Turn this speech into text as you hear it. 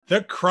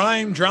the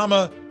crime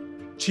drama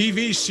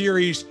TV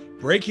series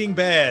Breaking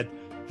Bad,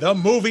 the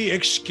movie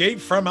Escape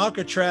from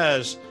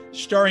Alcatraz,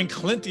 starring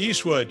Clint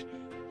Eastwood,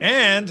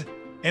 and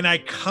an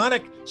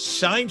iconic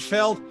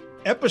Seinfeld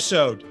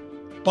episode.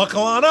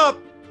 Buckle on up,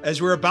 as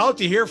we're about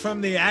to hear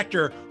from the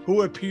actor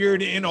who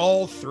appeared in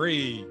all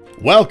three.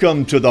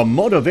 Welcome to the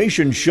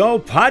Motivation Show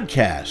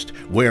podcast,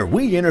 where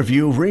we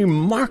interview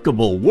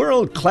remarkable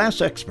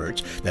world-class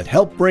experts that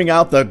help bring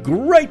out the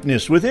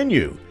greatness within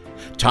you.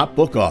 Top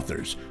book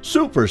authors,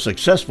 super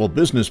successful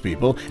business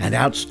people, and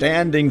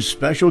outstanding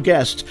special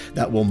guests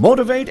that will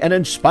motivate and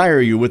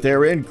inspire you with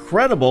their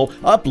incredible,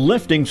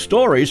 uplifting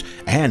stories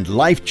and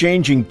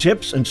life-changing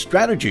tips and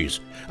strategies.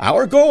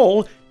 Our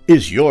goal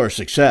is your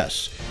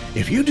success.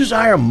 If you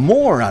desire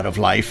more out of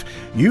life,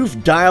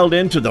 you've dialed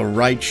into the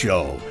right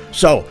show.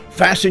 So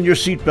fasten your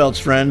seatbelts,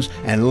 friends,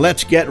 and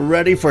let's get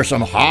ready for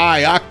some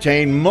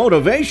high-octane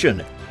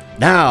motivation.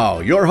 Now,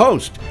 your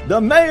host,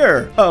 the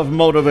mayor of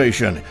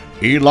motivation,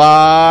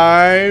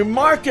 Eli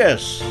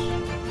Marcus.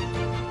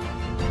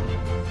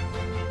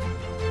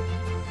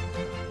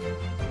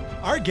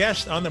 Our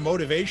guest on the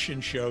Motivation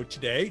Show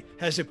today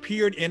has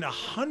appeared in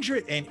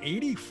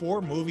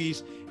 184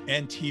 movies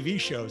and TV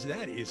shows.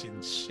 That is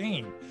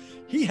insane.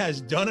 He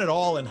has done it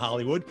all in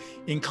Hollywood,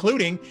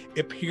 including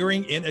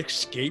appearing in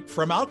Escape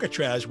from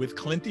Alcatraz with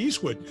Clint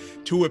Eastwood,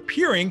 to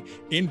appearing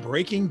in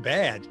Breaking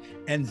Bad.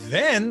 And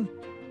then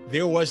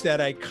there was that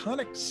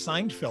iconic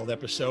Seinfeld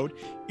episode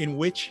in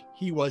which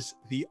he was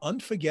the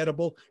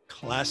unforgettable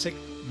classic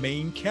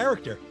main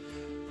character.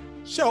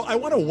 So I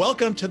want to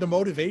welcome to the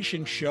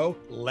Motivation Show,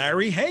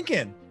 Larry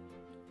Hankin.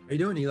 How you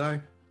doing, Eli?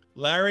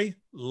 Larry,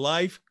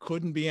 life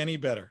couldn't be any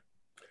better.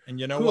 And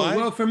you know cool. why?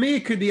 Well, for me,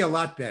 it could be a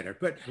lot better,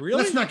 but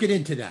really? Let's not get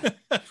into that.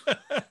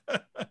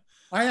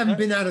 I haven't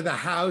been out of the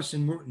house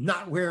and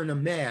not wearing a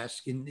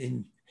mask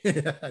in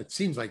it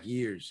seems like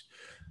years.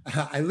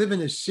 I live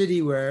in a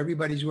city where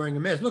everybody's wearing a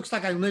mask. Looks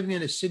like I'm living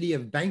in a city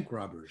of bank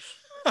robbers.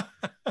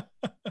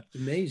 It's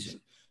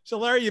amazing. So,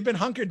 Larry, you've been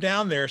hunkered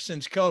down there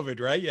since COVID,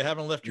 right? You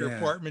haven't left your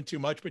apartment too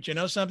much, but you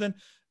know something?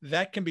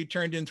 That can be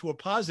turned into a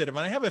positive.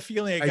 And I have a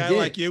feeling a guy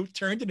like you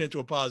turned it into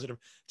a positive.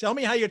 Tell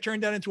me how you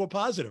turned that into a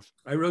positive.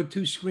 I wrote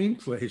 2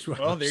 screenplays.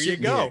 Well, there you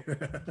go.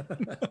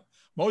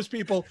 Most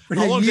people,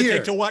 how long does it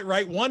take to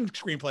write one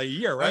screenplay? A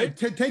year,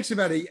 right? It takes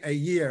about a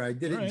year. I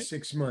did it in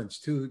 6 months,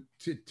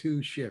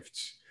 two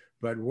shifts.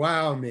 But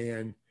wow,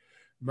 man,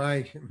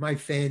 my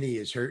fanny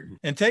is hurting.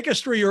 And take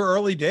us through your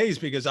early days,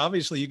 because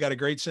obviously you got a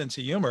great sense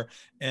of humor,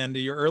 and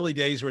your early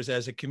days was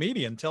as a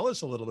comedian. Tell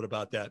us a little bit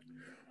about that.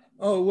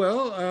 Oh,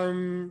 well,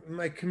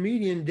 my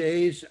comedian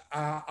days,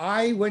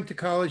 I went to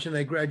college and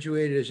I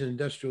graduated as an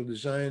industrial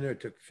designer. I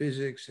took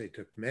physics, I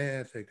took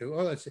math, I took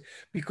all that stuff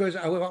because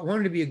I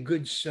wanted to be a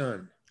good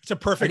son. It's a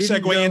perfect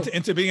segue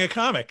into being a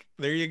comic.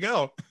 There you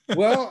go.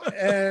 Well,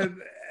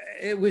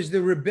 it was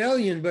the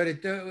rebellion, but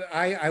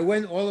I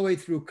went all the way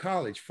through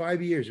college,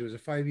 5 years. It was a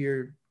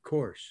 5-year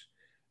course.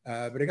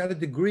 But I got a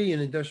degree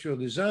in industrial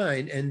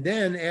design. And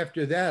then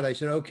after that, I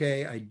said,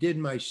 okay, I did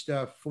my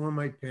stuff for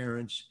my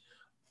parents.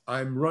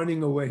 I'm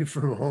running away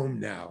from home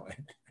now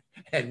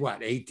at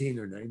what, 18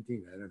 or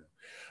 19? I don't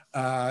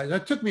know.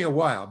 That took me a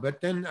while,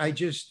 but then I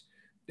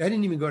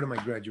didn't even go to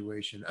my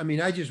graduation. I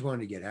mean, I just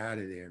wanted to get out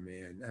of there,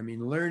 man. I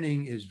mean,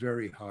 learning is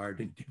very hard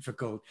and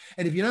difficult.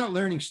 And if you're not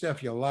learning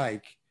stuff you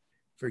like,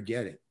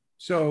 forget it.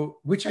 So,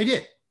 which I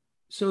did.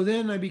 So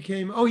then I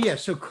became,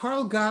 so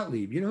Carl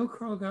Gottlieb, you know who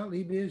Carl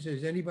Gottlieb is?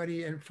 Is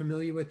anybody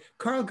familiar with?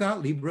 Carl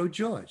Gottlieb wrote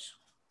Jaws.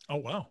 Oh,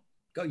 wow.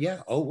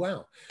 Yeah. Oh,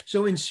 wow.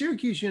 So in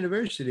Syracuse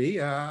University,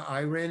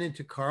 I ran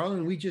into Carl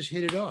and we just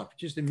hit it off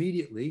just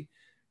immediately,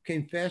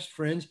 became fast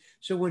friends.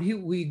 So when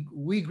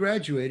we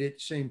graduated at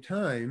the same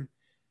time,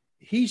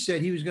 he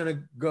said he was going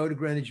to go to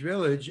Greenwich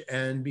Village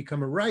and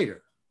become a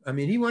writer. I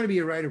mean, he wanted to be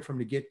a writer from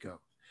the get-go.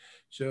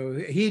 So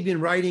he had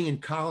been writing in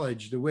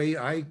college. The way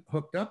I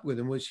hooked up with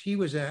him was he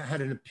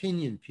had an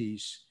opinion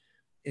piece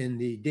in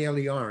the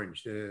Daily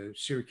Orange, the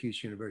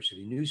Syracuse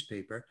University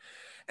newspaper,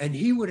 and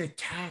he would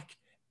attack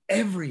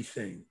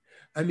everything.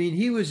 I mean,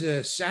 he was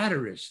a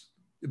satirist,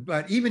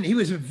 but even he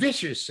was a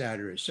vicious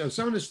satirist. So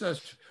some of the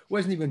stuff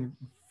wasn't even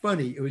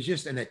funny. It was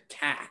just an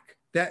attack.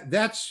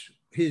 That's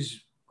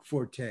his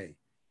forte.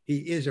 He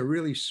is a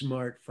really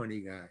smart,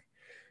 funny guy.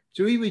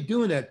 So he was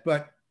doing that,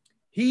 but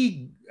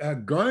he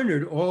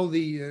garnered all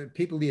the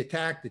people he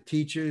attacked, the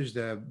teachers,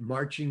 the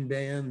marching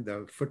band,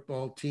 the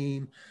football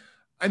team.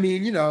 I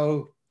mean, you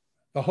know,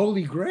 the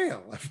holy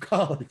grail of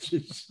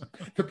colleges,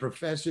 the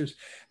professors.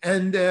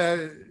 And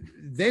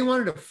they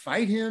wanted to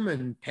fight him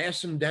and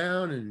pass him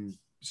down and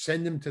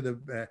send him to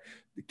the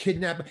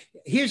kidnapper.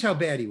 Here's how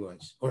bad he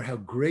was, or how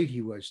great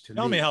he was to me.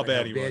 Tell me how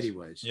bad he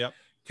was. Yep.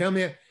 Tell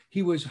me,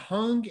 he was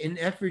hung in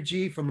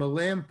effigy from a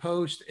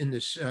lamppost in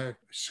the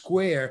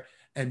square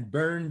and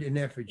burned in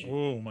effigy.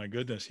 Oh my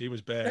goodness, he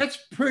was bad. That's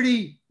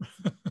pretty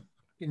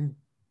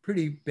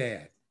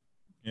bad.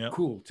 Yeah.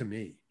 Cool to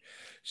me.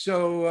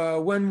 So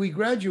when we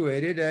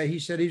graduated, he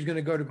said he was going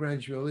to go to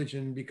Greenwich Village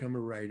and become a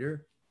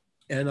writer.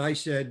 And I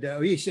said,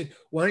 he said,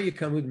 why don't you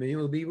come with me?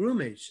 We'll be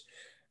roommates.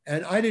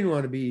 And I didn't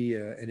want to be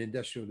an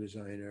industrial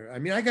designer. I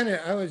mean, I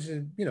was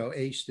a,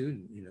 A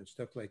student,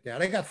 stuff like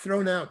that. I got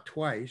thrown out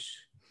twice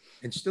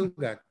and still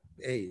got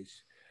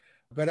A's.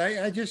 But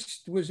I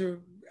just was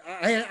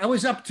I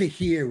was up to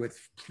here with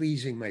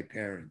pleasing my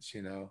parents,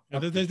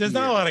 There's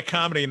not a lot of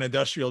comedy in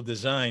industrial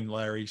design,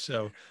 Larry.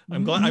 So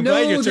I'm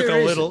glad you took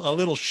a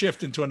little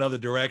shift into another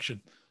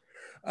direction.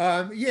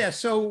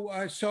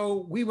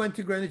 So we went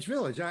to Greenwich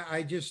Village.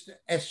 I just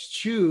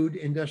eschewed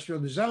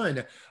industrial design.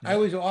 Yeah. I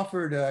was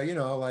offered,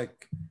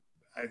 like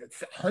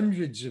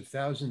hundreds of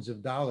thousands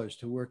of dollars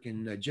to work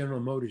in General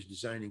Motors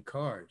designing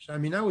cars. I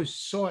mean, I was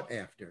sought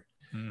after.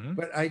 Mm-hmm.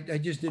 But I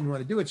just didn't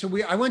want to do it. So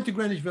I went to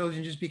Greenwich Village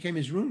and just became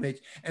his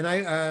roommates. And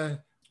I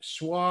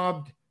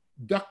swabbed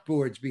duck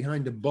boards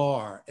behind the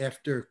bar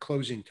after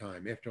closing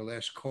time, after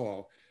last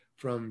call,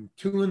 from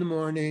 2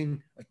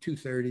 a.m,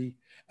 2:30,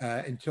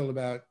 until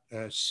about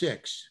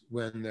 6,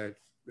 when the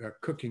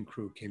cooking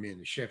crew came in,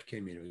 the chef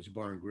came in. It was a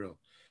bar and grill.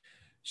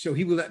 So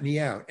he would let me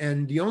out.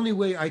 And the only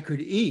way I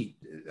could eat,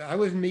 I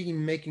wasn't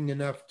making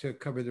enough to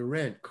cover the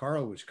rent.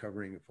 Carl was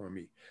covering it for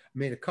me. I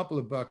made a couple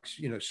of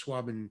bucks,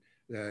 swabbing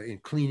in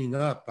cleaning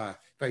up. I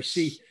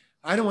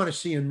don't want to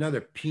see another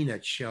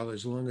peanut shell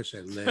as long as I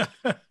live.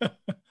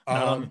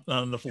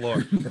 On the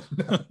floor.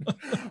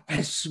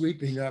 I'm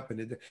sweeping up.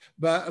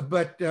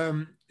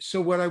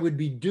 So what I would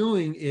be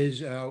doing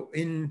is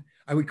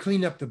I would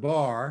clean up the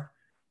bar,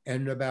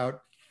 and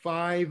about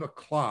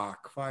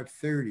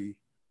 5:30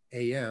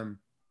 a.m.,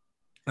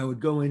 I would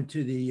go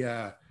into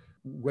the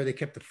where they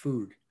kept the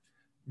food.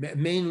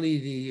 Mainly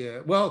the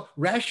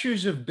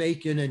rashers of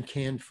bacon and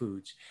canned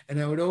foods,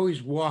 and I would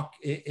always walk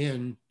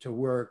in to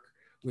work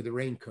with a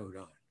raincoat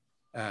on,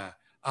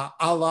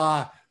 a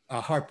la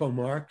Harpo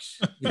Marx,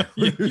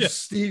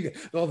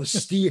 Steve, all the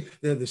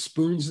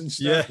spoons and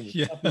stuff.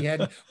 Yeah. And he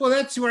had. Well,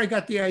 that's where I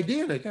got the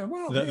idea. Like,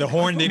 the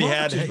horn that he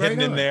had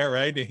hidden in there,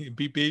 right?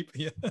 Beep beep.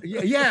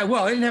 Yeah.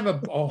 Well, I didn't have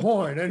a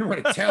horn. I didn't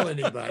want to tell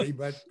anybody,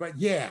 but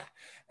yeah.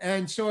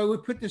 And so I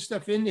would put this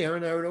stuff in there,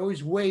 and I would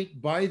always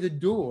wait by the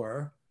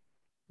door.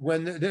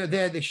 When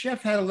the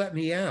chef had to let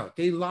me out,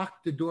 they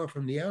locked the door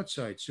from the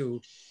outside. So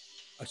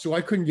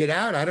I couldn't get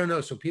out. I don't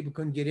know. So people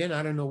couldn't get in.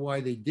 I don't know why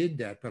they did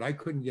that, but I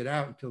couldn't get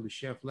out until the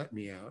chef let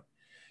me out.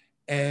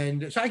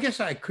 And so I guess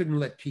I couldn't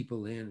let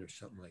people in or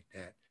something like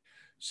that.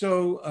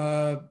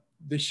 So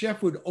the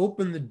chef would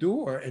open the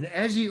door. And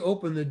as he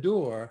opened the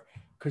door,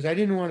 because I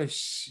didn't want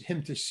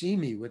him to see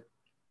me with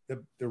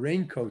the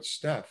raincoat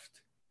stuffed,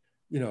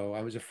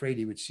 I was afraid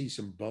he would see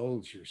some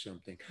bulge or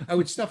something. I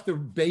would stuff the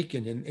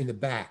bacon in the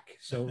back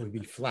so it would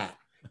be flat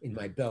in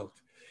my belt.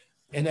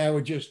 And I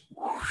would just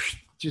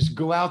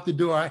go out the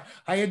door.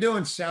 How you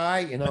doing, Si?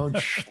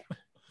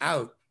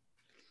 Out.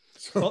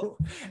 So,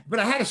 but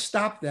I had to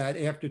stop that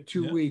after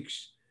 2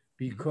 weeks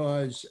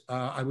because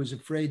I was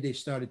afraid they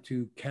started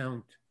to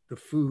count the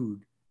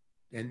food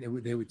and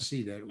they would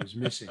see that it was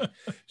missing.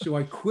 So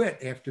I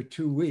quit after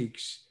 2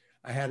 weeks.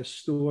 I had a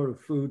store of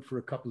food for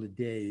a couple of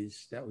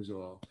days. That was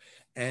all.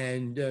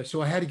 And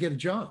so I had to get a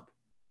job.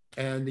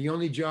 And the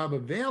only job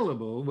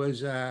available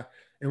was, it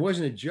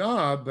wasn't a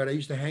job, but I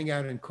used to hang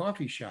out in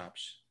coffee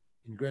shops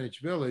in Greenwich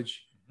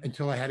Village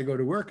until I had to go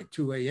to work at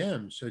 2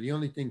 a.m. So the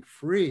only thing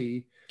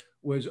free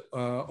was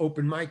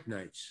open mic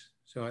nights.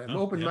 So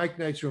open mic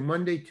nights were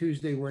Monday,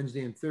 Tuesday,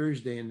 Wednesday, and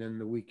Thursday, and then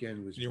the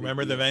weekend was. Do you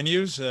remember the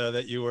venues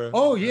that you were?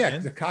 Oh yeah,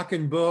 in? The Cock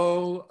and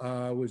Bull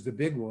was the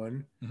big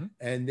one,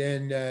 and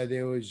then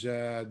there was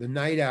the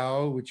Night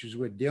Owl, which is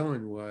where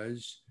Dylan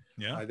was.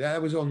 Yeah,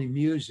 that was only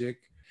music,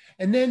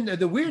 and then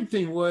the weird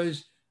thing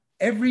was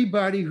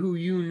everybody who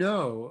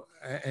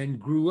and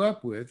grew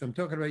up with. I'm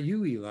talking about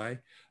you, Eli,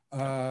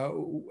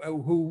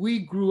 who we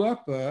grew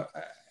up.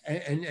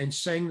 And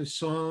sang the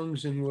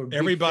songs and were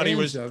everybody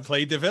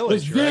played the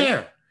Village, was there.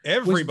 Right?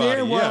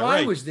 Everybody, was there while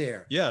I was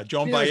there. Yeah,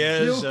 Joan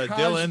Baez,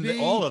 Dylan,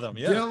 all of them.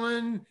 Yeah,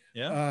 Dylan.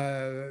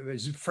 Yeah,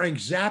 Frank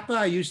Zappa.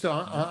 I used to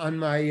on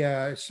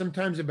my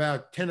sometimes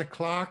about 10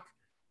 o'clock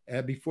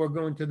before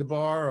going to the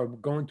bar or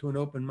going to an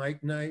open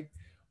mic night,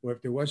 or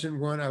if there wasn't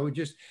one, I would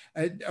just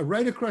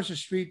right across the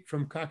street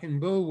from Cock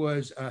and Bull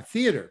was a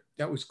theater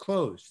that was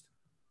closed.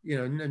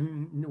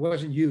 It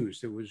wasn't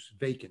used; it was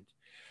vacant.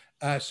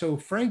 So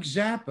Frank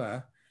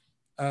Zappa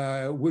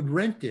would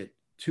rent it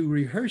to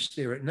rehearse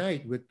there at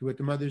night with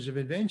the Mothers of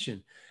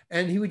Invention.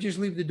 And he would just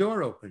leave the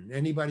door open.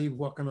 Anybody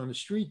walking on the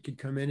street could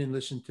come in and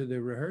listen to the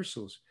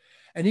rehearsals.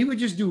 And he would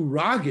just do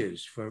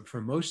ragas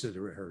for most of the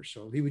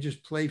rehearsal. He would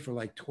just play for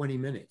like 20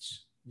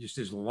 minutes, just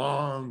as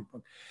long.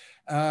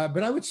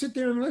 But I would sit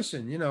there and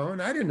listen, and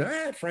I didn't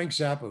know, Frank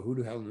Zappa, who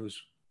the hell knows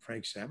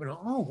Frank Zappa?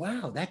 Oh,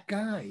 wow, that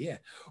guy, yeah.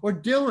 Or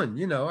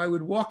Dylan, I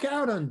would walk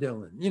out on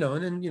Dylan,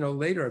 and then,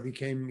 later I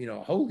became,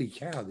 holy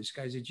cow, this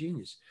guy's a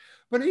genius.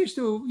 But I used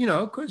to,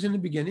 because in the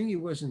beginning he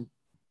wasn't,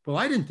 well,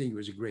 I didn't think he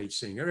was a great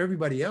singer.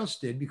 Everybody else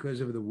did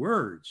because of the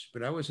words,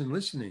 but I wasn't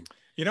listening.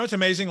 You know, it's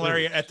amazing,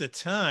 Larry, Brilliant. at the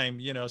time,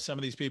 you know, some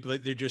of these people,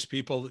 they're just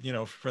people, you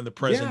know, from the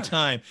present Yeah.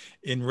 time.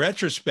 In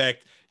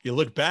retrospect, you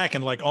look back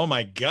and like, oh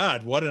my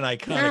God, what an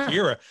iconic Yeah.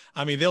 era.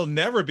 I mean, there'll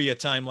never be a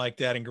time like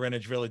that in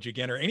Greenwich Village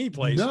again or any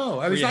place No, I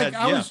where was you like,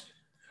 had, yeah.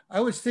 I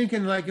was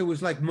thinking like it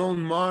was like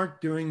Montmartre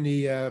during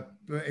the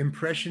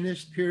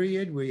Impressionist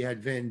period, where you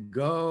had Van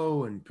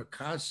Gogh and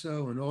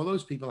Picasso and all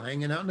those people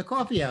hanging out in the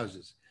coffee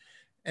houses,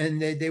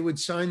 and they would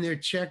sign their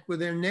check with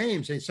their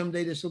names, say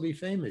someday this will be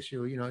famous,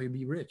 you'll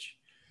be rich.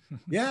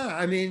 Yeah,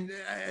 I mean,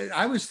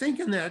 I was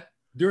thinking that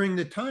during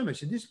the time. I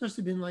said, this must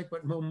have been like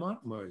what Montmartre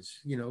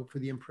was, for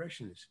the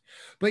Impressionists.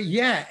 But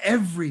yeah,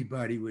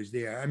 everybody was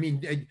there. I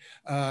mean,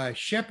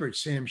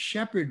 Sam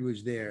Shepard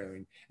was there,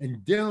 and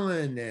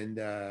Dylan,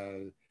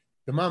 and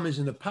the Mamas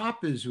and the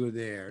Papas were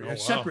there, Oh, wow.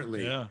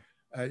 separately. Yeah.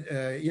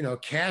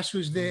 Cass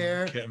was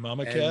there.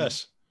 Mama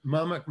Cass.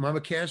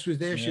 Mama Cass was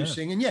there. Yeah. She was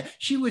singing. Yeah,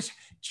 she was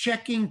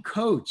checking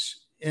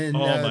coats and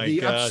my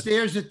God.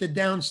 upstairs at the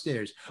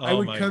downstairs. I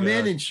would come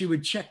in and she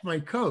would check my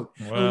coat.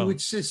 Wow. And we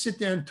would sit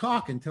there and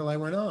talk until I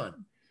went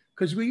on,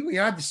 because we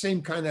had the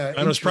same kind of. And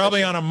it was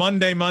probably on a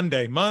Monday,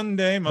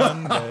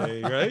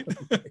 right?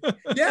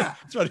 Yeah.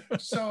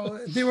 So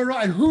they were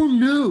right. Who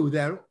knew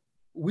that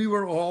we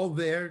were all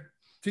there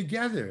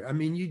together? I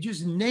mean, you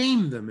just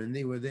named them and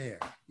they were there,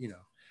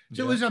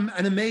 So It was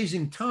an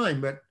amazing time,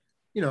 but,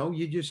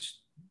 you just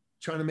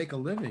trying to make a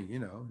living,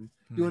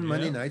 doing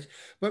Monday nights.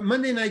 But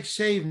Monday night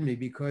saved me,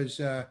 because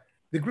the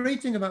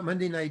great thing about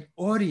Monday night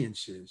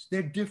audiences,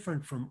 they're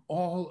different from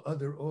all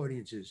other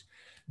audiences.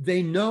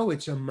 They know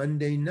it's a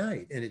Monday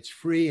night and it's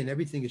free and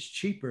everything is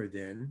cheaper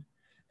then,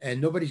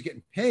 and nobody's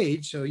getting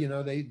paid. So,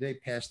 they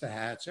pass the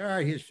hats. All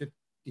right, here's 50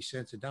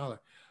 cents, $1.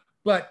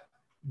 But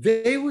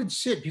they would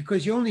sit,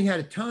 because you only had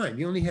a time.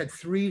 You only had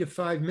 3 to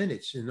 5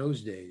 minutes in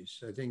those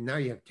days. I think now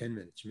you have 10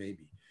 minutes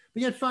maybe.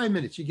 But you had 5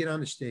 minutes, you get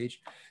on the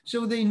stage.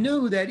 So they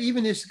knew that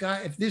even if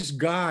this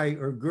guy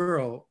or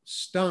girl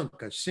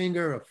stunk, a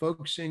singer, a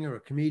folk singer,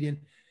 a comedian,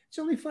 it's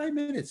only 5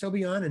 minutes. They'll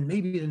be on, and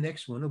maybe the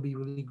next one will be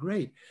really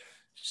great.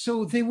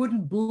 So they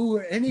wouldn't boo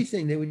or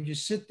anything. They would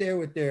just sit there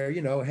with their,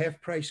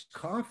 half-price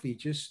coffee,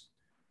 just,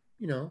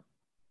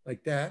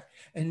 like that.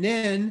 And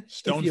then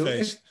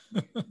stone-faced.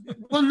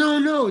 Well,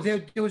 no,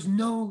 there was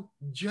no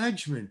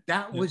judgment.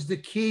 That was the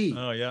key.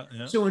 Oh, yeah.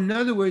 So in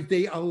other words,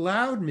 they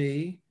allowed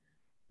me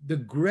the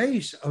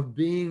grace of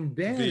being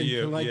bad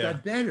until I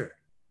got better.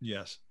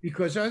 Yes.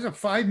 Because I was at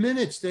 5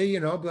 minutes,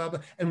 blah, blah.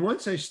 And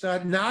once I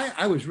started, now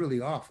I was really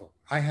awful.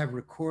 I have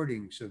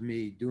recordings of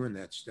me doing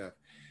that stuff.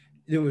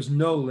 There was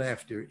no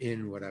laughter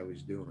in what I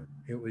was doing.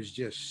 It was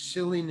just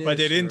silliness. But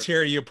they didn't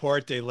tear you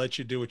apart. They let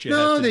you do what you had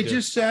to do. No, they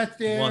just sat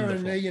there. Wonderful.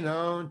 And they,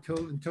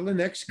 until the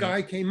next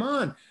guy came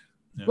on.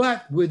 Yeah.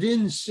 But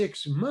within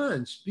 6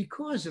 months,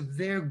 because of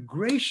their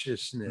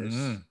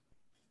graciousness,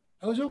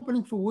 I was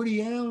opening for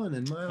Woody Allen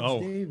and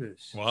Miles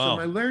Davis. Wow. So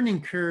my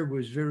learning curve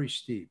was very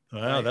steep.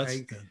 Wow,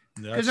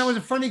 because I was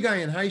a funny guy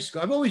in high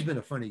school. I've always been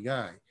a funny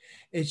guy.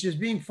 It's just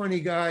being funny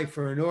guy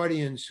for an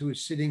audience who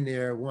is sitting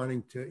there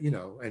wanting to,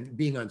 and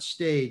being on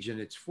stage, and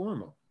it's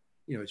formal,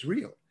 it's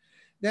real.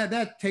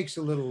 That takes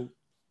a little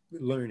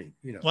learning,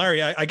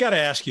 Larry, I got to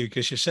ask you,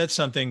 because you said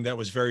something that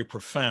was very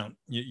profound.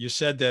 You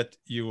said that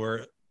you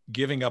were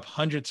giving up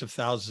hundreds of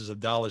thousands of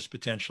dollars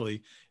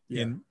potentially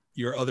in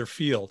your other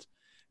field.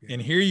 Yeah.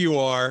 And here you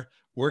are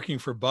working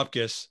for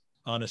Bupkis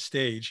on a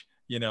stage,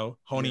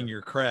 honing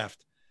your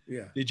craft.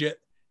 Yeah. Did you,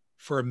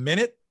 for a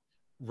minute,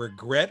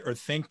 regret or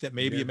think that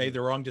maybe you made the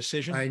wrong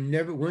decision? I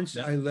never. Once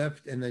I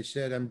left and I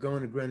said, I'm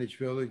going to Greenwich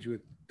Village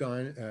with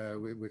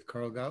with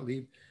Carl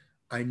Gottlieb,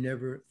 I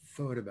never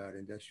thought about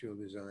industrial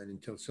design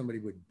until somebody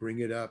would bring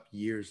it up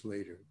years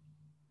later.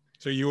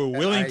 So you were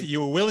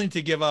willing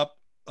to give up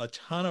a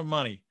ton of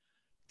money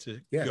to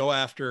go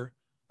after.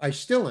 I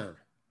still am.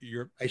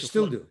 I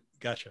still do.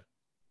 Gotcha.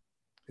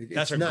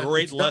 That's a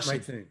great lesson. Not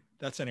my thing.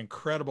 That's an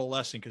incredible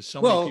lesson, because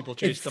so many people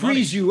chase the money. It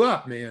frees you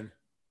up, man.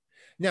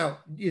 Now,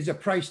 there's a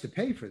price to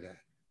pay for that.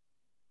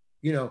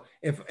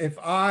 If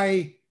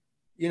I,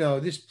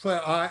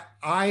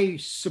 I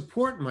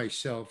support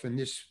myself in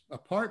this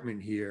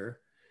apartment here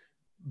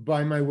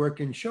by my work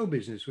in show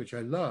business, which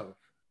I love,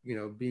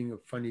 being a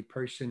funny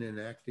person and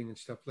acting and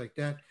stuff like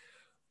that.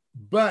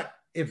 But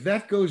if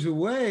that goes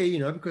away,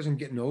 because I'm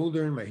getting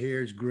older and my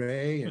hair is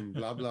gray and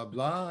blah, blah,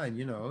 blah. And,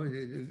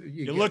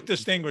 you look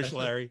distinguished,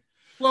 Larry.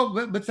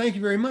 Well, but thank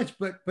you very much.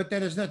 But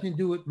that has nothing to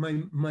do with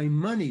my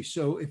money.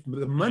 So if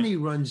the money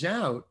runs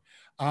out,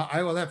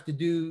 I will have to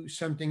do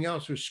something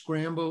else, or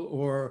scramble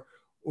or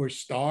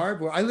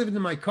starve. Or I lived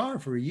in my car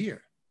for a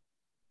year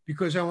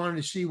because I wanted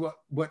to see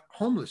what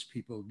homeless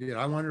people did.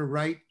 I wanted to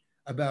write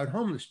about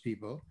homeless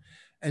people.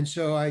 And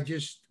so I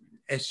just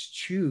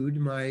eschewed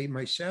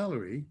my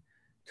salary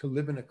to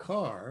live in a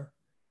car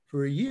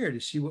for a year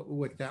to see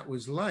what that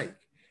was like.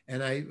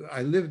 And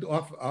I lived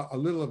off a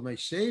little of my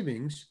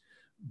savings.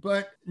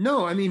 But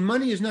no, I mean,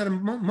 money is not a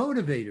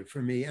motivator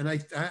for me. And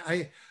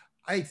I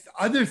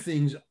other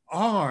things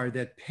are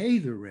that pay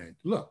the rent.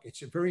 Look,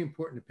 it's very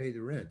important to pay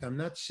the rent. I'm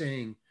not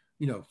saying,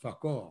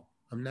 fuck all.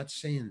 I'm not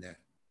saying that.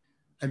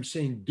 I'm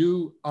saying,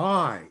 do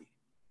I,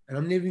 and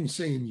I'm not even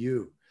saying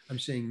you, I'm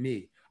saying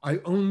me. I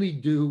only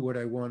do what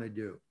I want to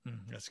do.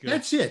 That's good.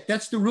 That's it.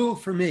 That's the rule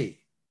for me.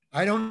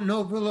 I don't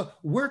know if it'll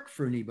work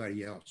for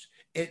anybody else.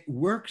 It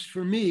works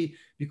for me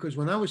because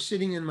when I was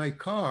sitting in my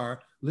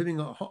car, living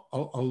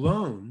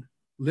alone,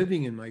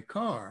 living in my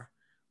car,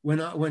 when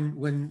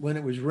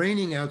it was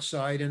raining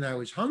outside and I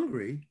was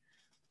hungry,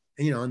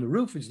 and the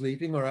roof is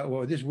leaking,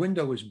 or this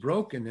window was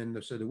broken,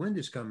 and so the wind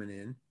is coming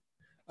in,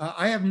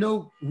 I have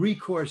no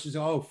recourse as,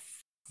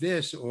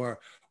 this, or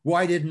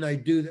why didn't I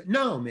do that?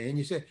 No, man.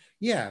 You say,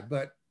 yeah,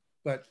 but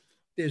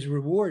there's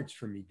rewards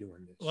for me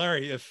doing this.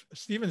 Larry, if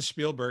Steven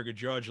Spielberg or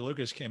George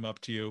Lucas came up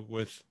to you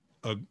with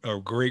a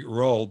great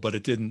role, but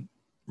it didn't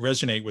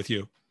resonate with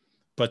you,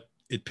 but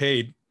it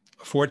paid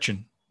a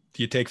fortune,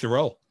 do you take the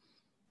role?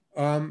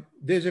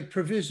 There's a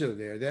proviso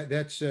there.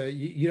 That's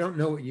you don't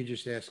know what you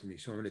just asked me,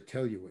 so I'm going to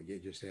tell you what you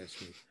just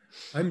asked me.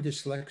 I'm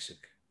dyslexic.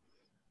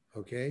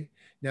 Okay.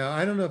 Now,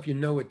 I don't know if you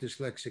know what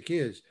dyslexic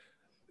is,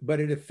 but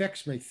it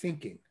affects my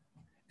thinking.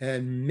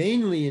 And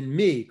mainly in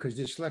me, because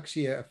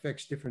dyslexia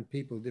affects different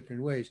people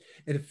different ways,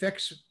 it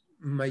affects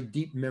my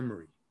deep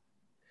memory.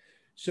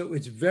 So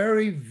it's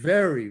very,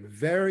 very,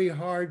 very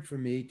hard for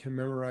me to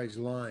memorize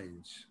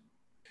lines.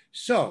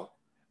 So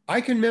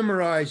I can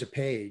memorize a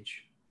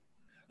page.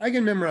 I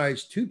can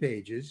memorize 2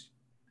 pages.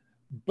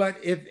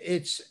 But if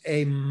it's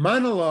a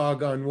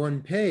monologue on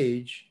 1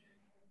 page,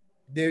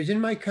 there's in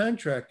my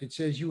contract, it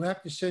says you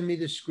have to send me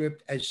the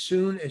script as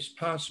soon as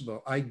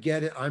possible. I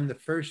get it. I'm the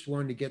first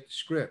one to get the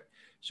script.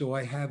 So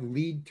I have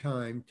lead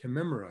time to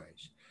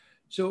memorize.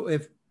 So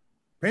if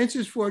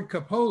Francis Ford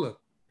Coppola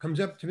comes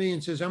up to me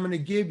and says, I'm going to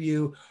give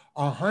you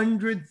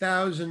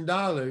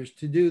 $100,000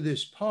 to do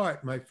this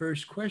part, my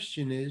first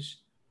question is,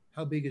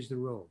 how big is the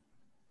role?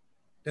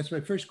 That's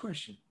my first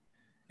question.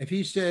 If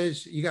he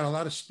says, you got a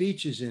lot of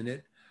speeches in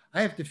it,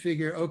 I have to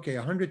figure, okay,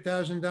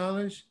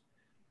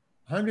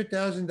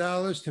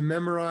 $100,000 to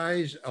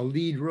memorize a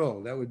lead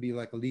role. That would be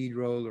like a lead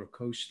role or a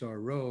co-star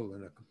role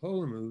in a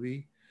Coppola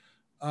movie.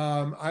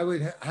 I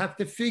would have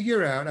to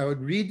figure out, I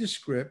would read the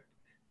script,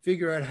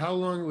 figure out how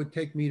long it would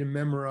take me to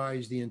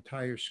memorize the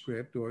entire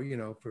script, or,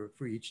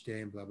 for each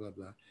day and blah, blah,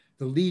 blah,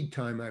 the lead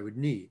time I would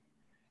need.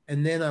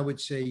 And then I would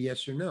say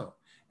yes or no.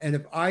 And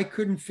if I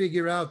couldn't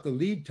figure out the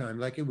lead time,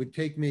 like it would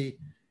take me,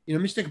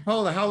 Mr.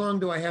 Coppola, how long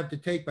do I have to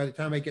take by the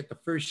time I get the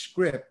first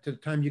script to the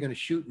time you're going to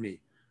shoot me?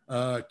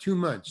 2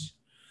 months.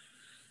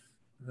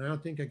 I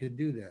don't think I could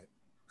do that.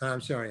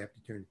 I'm sorry, I have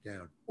to turn it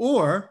down.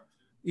 Or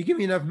you give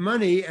me enough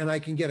money and I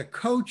can get a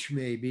coach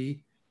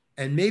maybe,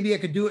 and maybe I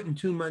could do it in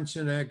 2 months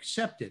and I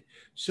accept it.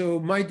 So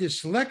my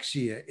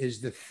dyslexia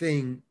is the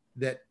thing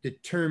that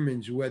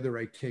determines whether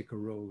I take a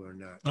role or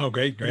not. Oh,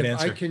 great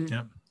answer.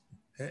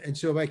 And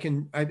so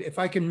if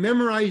I can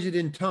memorize it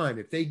in time,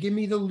 if they give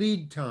me the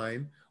lead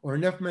time or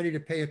enough money to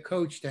pay a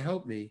coach to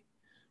help me,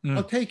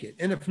 I'll take it.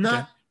 And if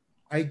not,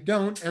 I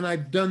don't. And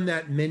I've done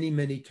that many,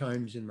 many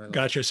times in my life.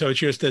 Gotcha. So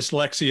it's your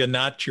dyslexia,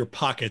 not your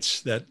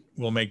pockets, that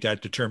will make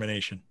that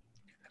determination.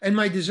 And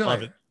my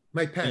desire,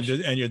 my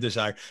passion. And your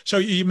desire. So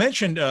you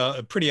mentioned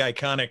a pretty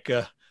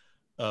iconic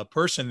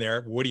person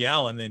there, Woody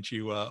Allen, that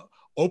you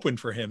opened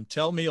for him.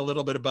 Tell me a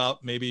little bit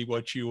about maybe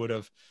what you would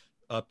have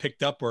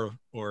picked up or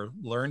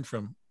learned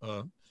from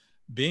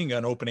being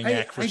an opening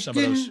act for some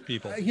of those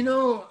people.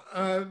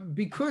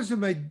 Because of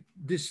my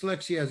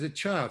dyslexia as a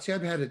child, see,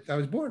 I've had it, I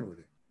was born with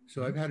it.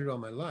 So I've had it all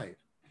my life.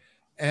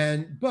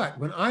 But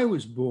when I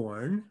was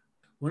born,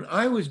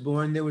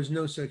 there was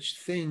no such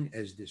thing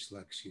as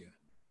dyslexia.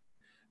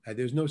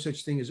 There's no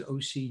such thing as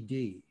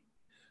OCD.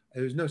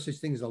 There's no such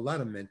thing as a lot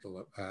of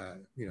mental,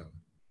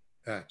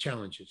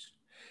 challenges.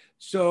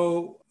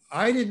 So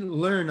I didn't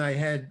learn I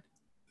had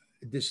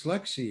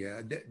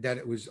dyslexia, that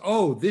it was,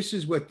 this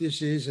is what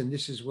this is, and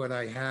this is what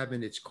I have,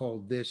 and it's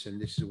called this,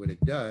 and this is what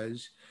it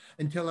does,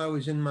 until I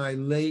was in my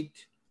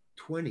late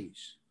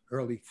 20s,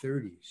 early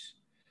 30s.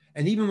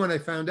 And even when I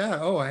found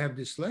out, I have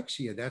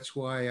dyslexia, that's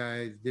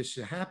why this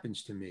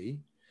happens to me.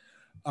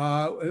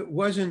 It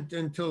wasn't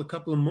until a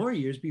couple of more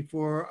years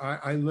before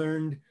I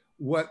learned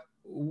what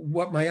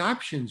my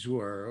options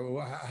were,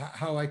 or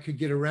how I could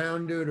get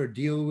around it or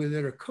deal with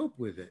it or cope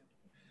with it,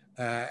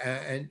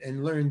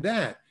 and learned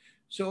that.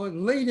 So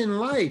late in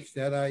life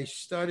that I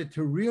started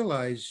to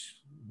realize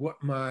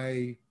what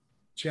my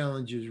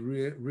challenges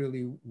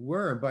really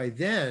were. By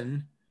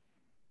then,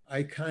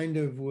 I kind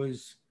of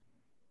was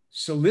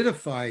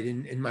solidified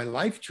in my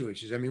life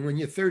choices. I mean, when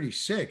you're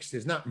 36,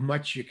 there's not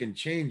much you can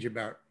change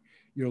about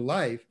your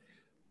life,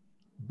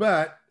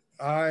 but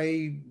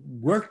I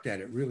worked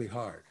at it really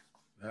hard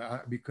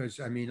because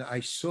I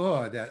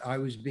saw that I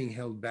was being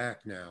held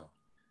back now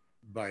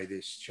by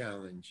this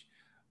challenge,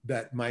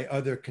 that my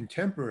other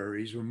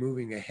contemporaries were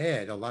moving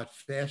ahead a lot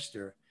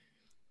faster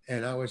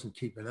and I wasn't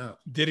keeping up.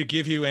 Did it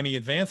give you any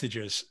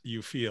advantages,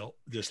 you feel,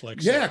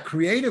 dyslexia? Yeah,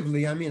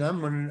 creatively. I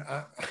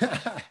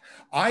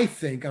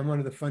think I'm one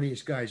of the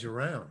funniest guys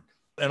around.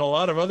 And a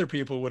lot of other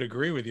people would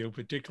agree with you,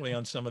 particularly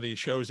on some of these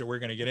shows that we're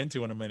going to get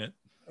into in a minute.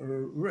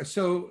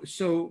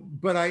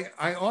 But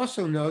I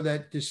also know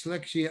that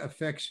dyslexia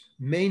affects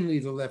mainly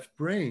the left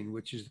brain,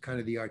 which is kind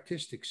of the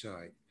artistic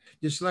side.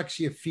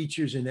 Dyslexia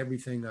features in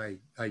everything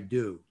I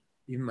do.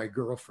 Even my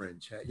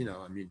girlfriends, I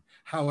mean,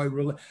 how I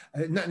relate,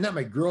 not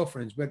my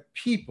girlfriends, but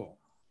people,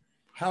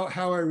 how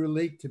I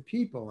relate to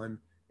people. I'm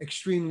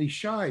extremely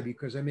shy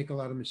because I make a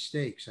lot of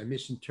mistakes. I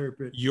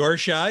misinterpret. You're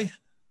shy?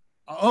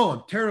 Oh,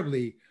 I'm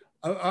terribly.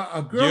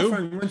 A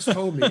girlfriend once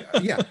told me,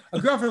 a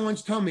girlfriend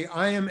once told me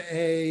I'm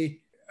an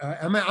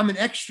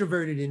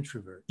extroverted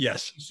introvert.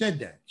 Yes. She said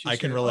that. She I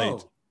said, can relate.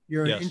 Oh,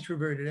 you're Yes. an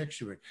introverted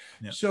extrovert.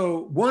 Yeah.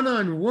 So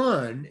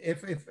one-on-one,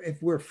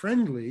 if we're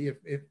friendly,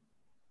 if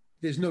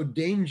there's no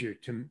danger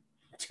to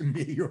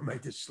me or my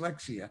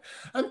dyslexia,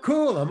 I'm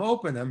cool. I'm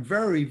open. I'm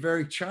very,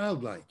 very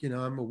childlike.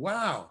 I'm a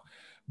wow.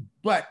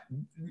 But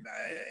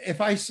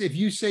if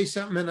you say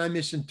something and I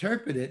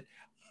misinterpret it,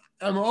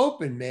 I'm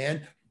open,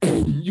 man.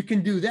 You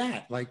can do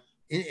that like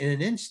in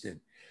an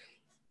instant.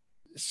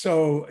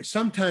 So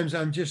sometimes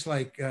I'm just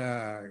like,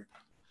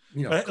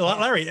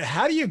 Larry,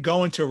 how do you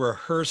go into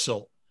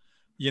rehearsal,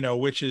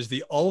 which is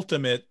the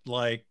ultimate,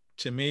 like,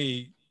 to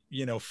me,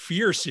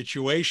 fear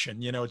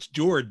situation, it's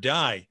do or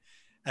die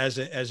as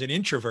an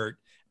introvert,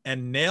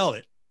 and nail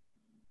it?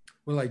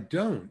 Well, I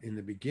don't in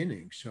the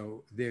beginning.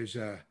 So there's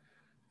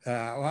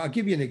I'll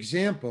give you an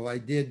example. I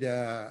did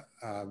a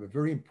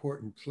very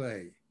important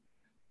play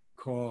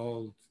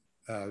called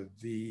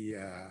The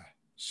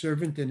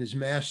Servant and His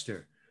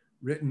Master,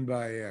 written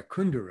by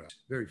Kundera,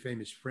 very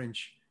famous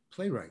French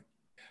playwright.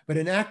 But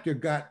an actor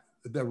got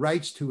the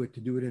rights to it to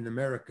do it in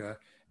America.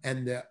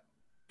 And the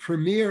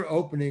premiere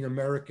opening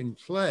American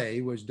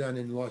play was done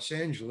in Los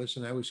Angeles,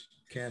 and I was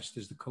cast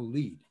as the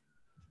co-lead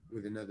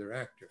with another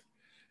actor.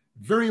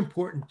 Very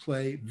important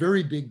play,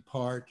 very big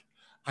part.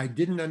 I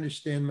didn't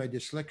understand my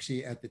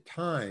dyslexia at the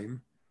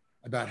time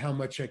about how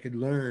much I could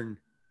learn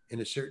in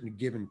a certain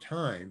given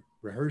time,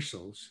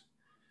 rehearsals.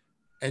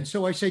 And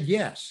so I said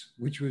yes,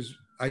 which was,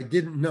 I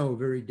didn't know,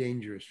 very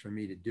dangerous for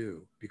me to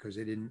do because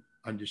I didn't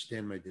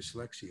understand my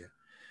dyslexia.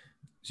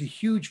 It's a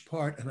huge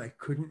part, and I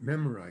couldn't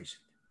memorize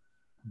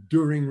it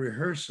during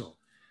rehearsal.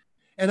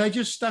 And I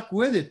just stuck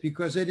with it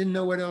because I didn't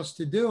know what else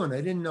to do. And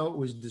I didn't know it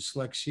was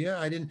dyslexia.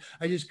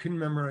 I just couldn't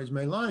memorize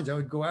my lines. I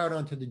would go out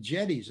onto the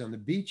jetties on the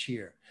beach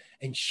here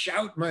and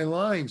shout my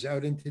lines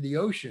out into the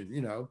ocean.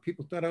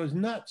 People thought I was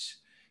nuts,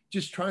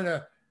 just trying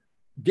to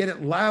get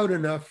it loud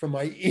enough for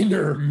my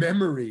inner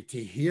memory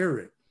to hear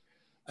it.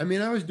 I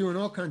mean, I was doing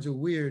all kinds of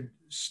weird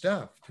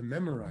stuff to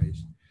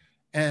memorize.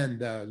 And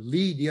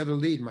the other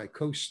lead, my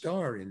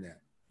co-star in that,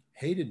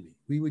 hated me.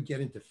 We would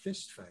get into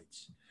fist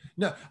fights.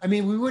 No, I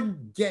mean, we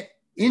wouldn't get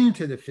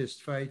into the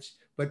fist fights,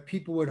 but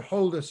people would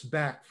hold us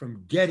back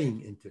from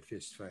getting into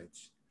fist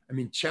fights. I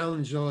mean,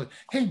 challenge all,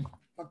 hey,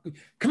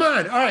 come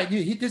on, all right,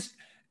 you just.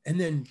 And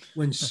then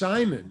when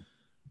Simon,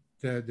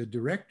 the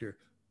director,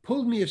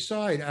 pulled me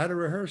aside out of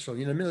rehearsal,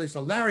 he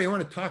said, Larry, I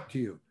want to talk to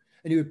you.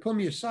 And he would pull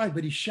me aside,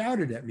 but he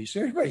shouted at me. So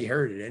everybody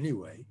heard it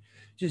anyway.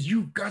 Just,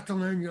 you've got to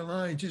learn your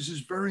lines. This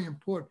is very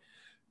important.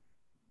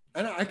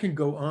 And I can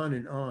go on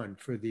and on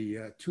for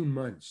the 2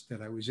 months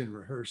that I was in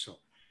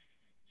rehearsal.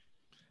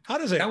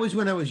 That was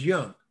when I was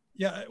young.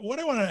 Yeah.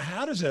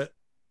 How does a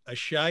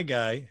shy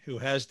guy who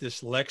has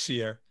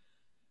dyslexia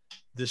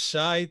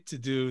decide to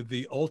do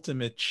the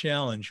ultimate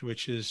challenge,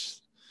 which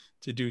is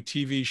to do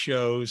TV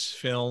shows,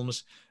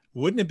 films?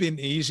 Wouldn't it have been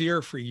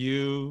easier for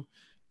you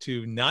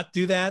to not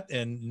do that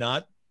and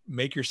not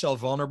make yourself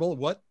vulnerable?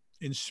 What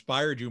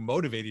inspired you,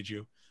 motivated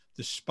you,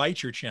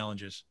 despite your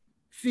challenges?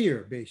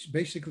 Fear.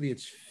 Basically,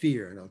 it's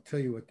fear. And I'll tell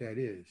you what that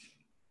is.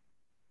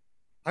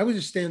 I was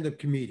a stand-up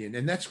comedian,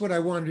 and that's what I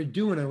wanted to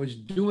do. And I was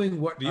doing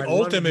what the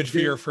ultimate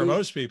fear for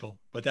most people,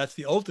 but that's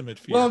the ultimate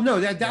fear. Well, no,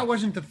 that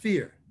wasn't the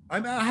fear. I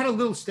had a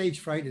little stage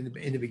fright in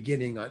the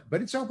beginning,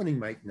 but it's opening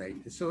mic night.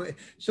 So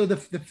the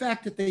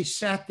fact that they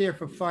sat there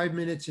for 5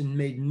 minutes and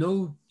made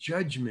no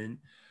judgment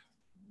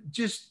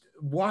just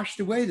washed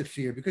away the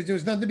fear, because there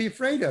was nothing to be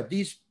afraid of.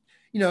 These,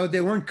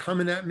 they weren't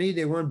coming at me.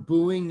 They weren't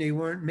booing. They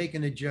weren't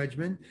making a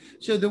judgment.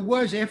 So there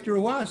was, after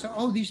a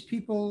while, these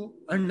people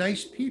are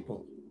nice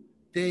people.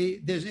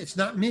 It's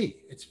not me.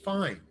 It's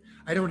fine.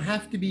 I don't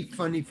have to be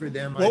funny for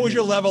them. What was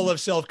your level of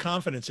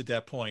self-confidence at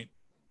that point?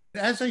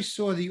 As I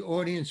saw the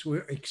audience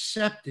were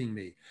accepting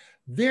me,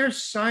 their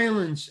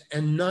silence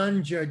and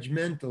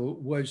non-judgmental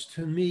was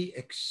to me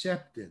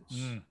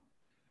acceptance.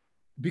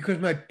 Because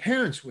my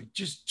parents were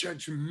just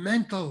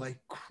judgmental like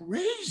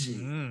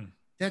crazy.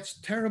 That's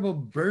a terrible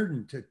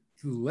burden to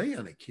lay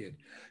on a kid.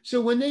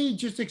 So when they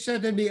just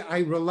accepted me,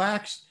 I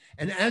relaxed.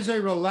 And as I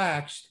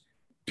relaxed,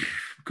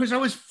 because I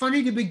was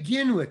funny to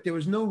begin with, there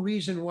was no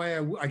reason why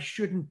I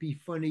shouldn't be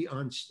funny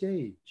on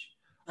stage.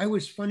 I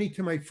was funny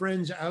to my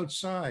friends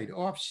outside,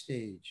 off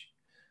stage.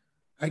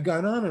 I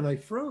got on and I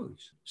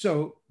froze.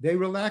 So they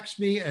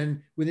relaxed me,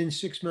 and within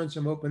 6 months,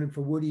 I'm opening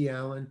for Woody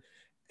Allen,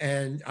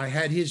 and I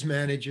had his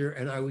manager,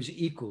 and I was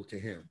equal to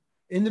him.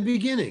 In the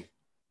beginning,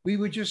 we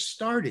were just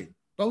starting,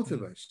 both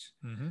of us.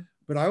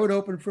 But I would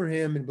open for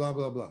him and blah,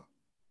 blah, blah.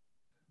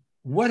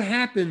 What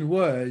happened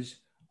was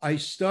I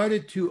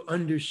started to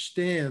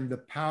understand the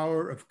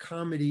power of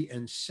comedy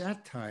and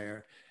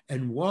satire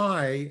and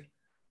why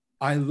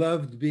I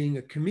loved being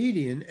a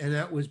comedian. And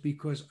that was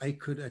because I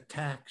could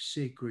attack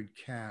sacred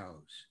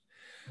cows.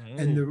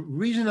 And the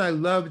reason I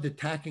loved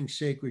attacking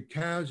sacred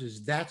cows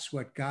is that's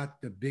what got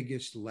the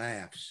biggest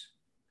laughs.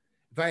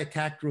 If I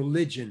attacked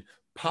religion,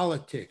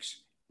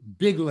 politics,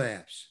 big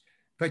laughs.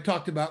 If I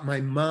talked about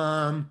my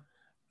mom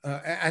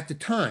at the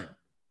time,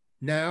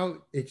 now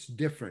it's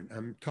different.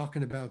 I'm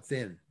talking about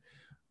then.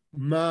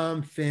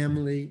 Mom,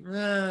 family,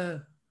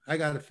 I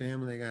got a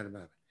family, I got a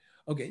mom.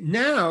 Okay,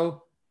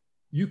 now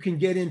you can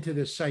get into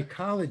the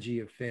psychology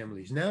of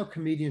families. Now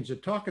comedians are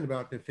talking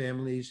about their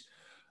families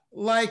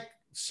like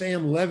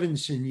Sam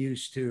Levinson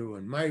used to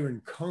and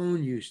Myron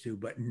Cohn used to,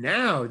 but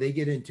now they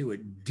get into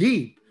it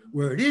deep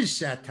where it is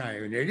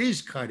satire and it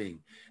is cutting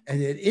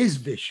and it is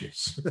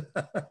vicious,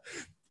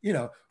 you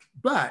know,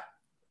 but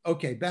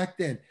okay, back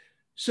then.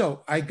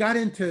 So I got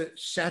into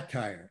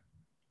satire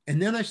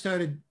and then I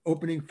started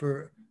opening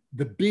for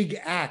the big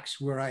acts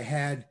where I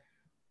had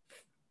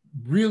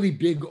really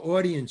big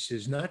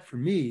audiences, not for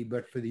me,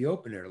 but for the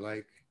opener,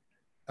 like,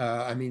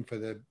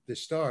 for the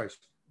stars,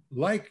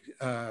 like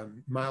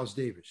Miles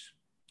Davis.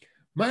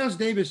 Miles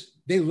Davis,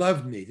 they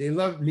loved me. They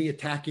loved me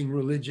attacking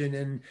religion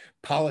and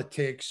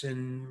politics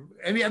and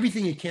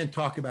everything you can't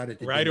talk about at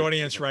the right dinner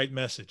audience, table. right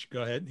message.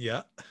 Go ahead.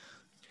 Yeah.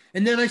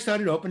 And then I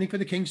started opening for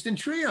the Kingston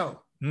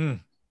Trio.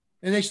 And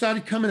they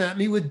started coming at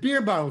me with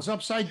beer bottles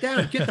upside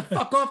down. Get the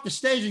fuck off the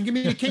stage and give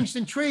me the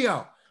Kingston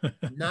Trio.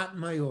 Not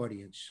my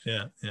audience.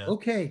 Yeah. Yeah.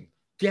 Okay.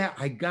 Yeah,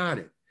 I got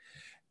it.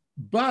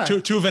 But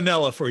too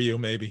vanilla for you,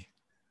 maybe.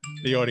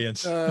 The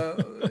audience.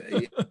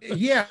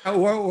 Yeah,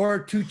 or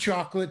too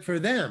chocolate for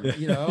them,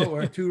 you know,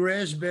 or too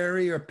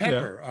raspberry or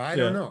pepper. Yeah, I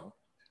don't know.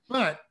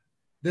 But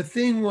the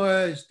thing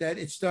was that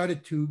it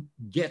started to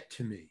get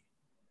to me.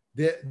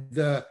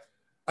 The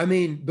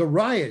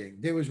rioting.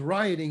 There was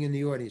rioting in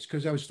the audience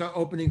because I was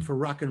opening for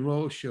rock and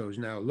roll shows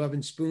now, Love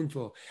and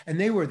Spoonful. And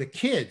they were the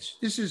kids.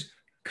 This is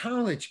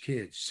college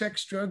kids,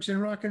 sex, drugs,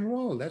 and rock and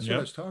roll. That's what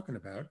I was talking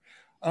about.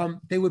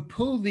 They would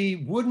pull the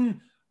wooden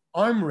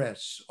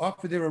armrests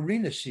off of their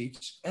arena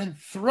seats and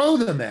throw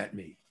them at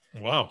me.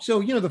 Wow. So,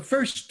 you know, the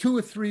first 2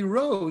 or 3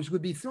 rows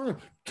would be thrown,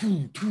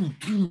 and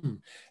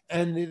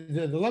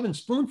the Love and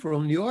Spoonful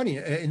in the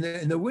audience,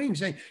 in the wings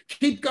saying,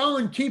 keep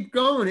going, keep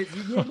going.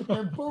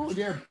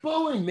 They're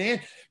booing, man.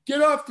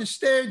 Get off the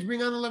stage,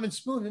 bring on the Love and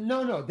Spoonful.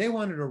 No, they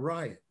wanted a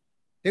riot.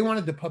 They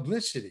wanted the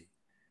publicity.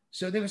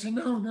 So they would say,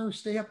 no,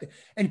 stay up there.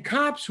 And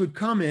cops would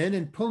come in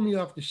and pull me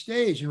off the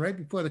stage. And right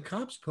before the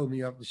cops pulled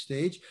me off the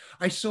stage,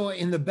 I saw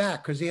in the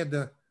back, because they had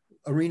the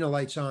arena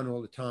lights on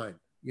all the time,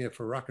 you know,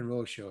 for rock and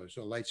roll shows,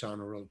 so lights on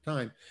all the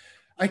time.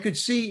 I could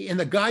see in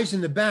the guys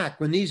in the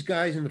back, when these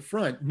guys in the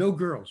front, no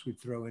girls would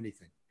throw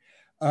anything.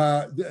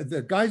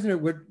 The guys in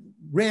it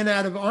ran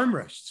out of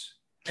armrests.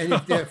 And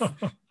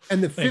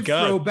the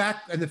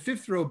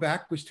fifth row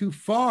back was too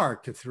far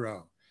to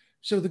throw.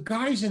 So the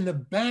guys in the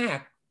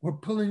back were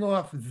pulling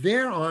off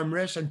their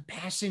armrests and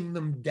passing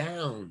them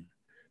down.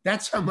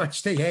 That's how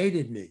much they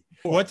hated me.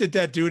 What did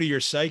that do to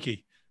your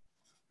psyche?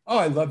 Oh,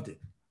 I loved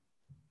it.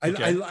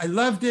 Okay. I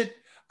loved it.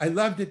 I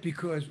loved it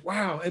because,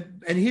 wow.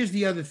 And here's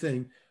the other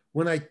thing.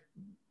 When I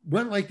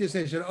went like this,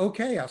 I said,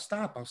 okay, I'll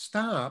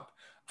stop.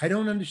 I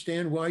don't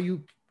understand why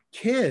you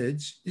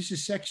kids, this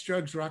is sex,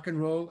 drugs, rock and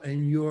roll,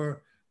 and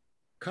you're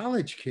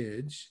college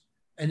kids,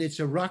 and it's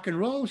a rock and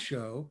roll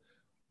show.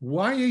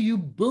 Why are you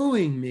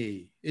booing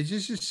me? Is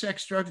this a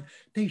sex, drugs?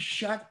 They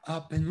shut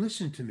up and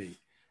listen to me.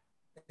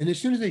 And as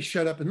soon as they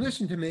shut up and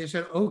listened to me, I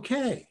said,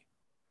 okay,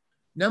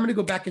 now I'm going to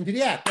go back into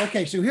the act.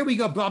 Okay, so here we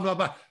go, blah, blah,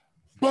 blah.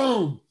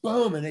 Boom,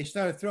 boom. And they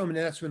started throwing me.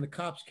 And that's when the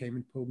cops came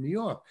and pulled me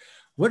off.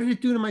 What did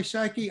it do to my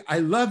psyche? I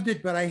loved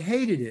it, but I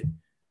hated it.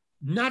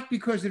 Not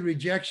because of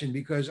rejection,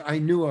 because I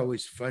knew I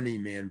was funny,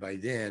 man, by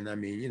then. I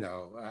mean, you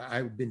know,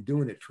 I've been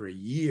doing it for a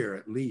year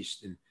at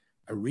least in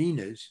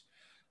arenas,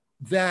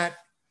 that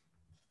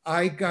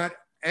I got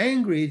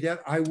angry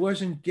that I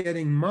wasn't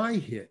getting my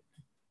hit.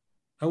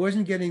 I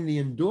wasn't getting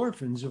the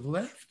endorphins of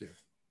laughter.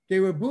 They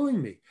were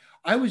booing me.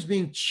 I was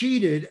being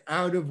cheated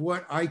out of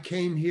what I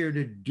came here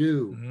to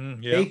do,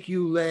 make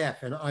you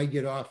laugh, and I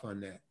get off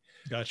on that.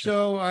 Gotcha.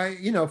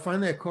 So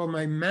finally I called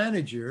my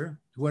manager.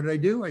 What did I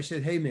do? I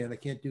said, hey man, I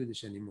can't do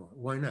this anymore.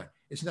 Why not?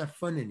 It's not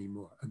fun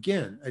anymore.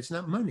 Again, it's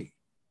not money.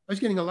 I was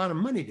getting a lot of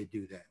money to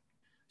do that.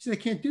 I said, I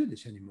can't do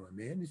this anymore,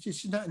 man. It's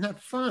just not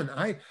fun.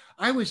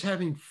 I was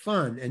having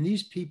fun, and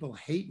these people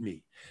hate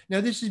me.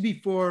 Now, this is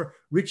before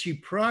Richie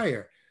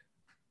Pryor.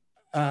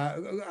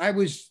 I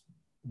was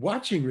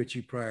watching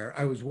Richie Pryor.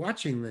 I was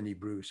watching Lenny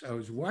Bruce. I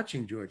was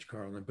watching George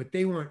Carlin, but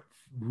they weren't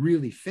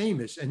really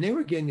famous, and they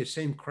were getting the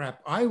same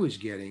crap I was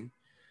getting,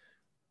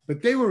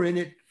 but they were in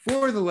it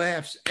for the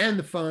laughs and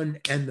the fun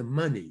and the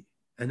money,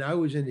 and I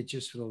was in it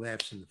just for the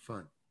laughs and the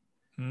fun.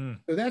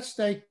 So that's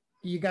like,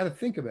 you got to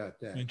think about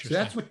that. So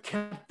that's what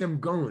kept them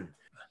going.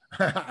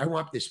 I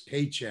want this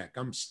paycheck.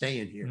 I'm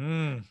staying here.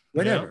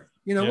 Whatever,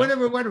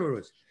 whatever it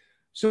was.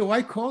 So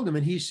I called him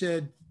and he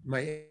said,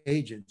 my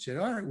agent said,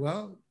 all right,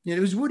 well, it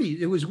was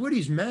Woody. It was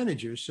Woody's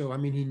manager. So, I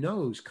mean, he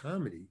knows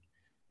comedy.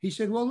 He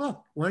said, well,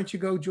 look, why don't you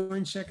go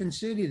join Second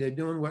City? They're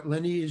doing what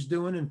Lenny is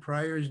doing and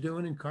Pryor is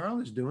doing and Carl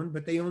is doing,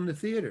 but they own the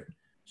theater.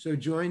 So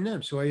join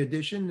them. So I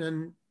auditioned,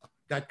 and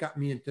that got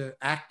me into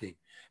acting.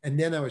 And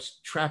then I was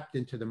trapped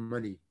into the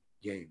money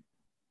game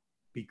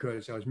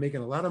because I was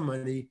making a lot of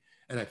money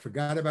and I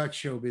forgot about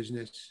show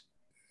business.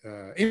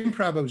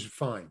 Improv was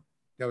fine.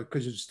 That was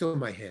because it's still in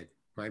my head,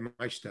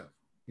 my stuff,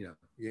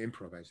 you're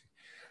improvising.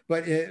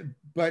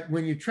 But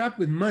when you're trapped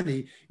with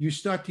money, you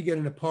start to get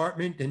an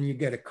apartment, and you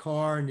get a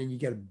car, and then you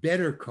get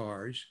better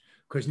cars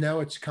because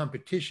now it's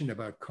competition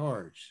about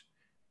cars.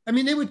 I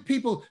mean, I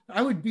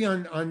would be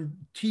on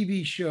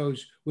TV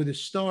shows where the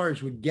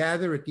stars would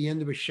gather at the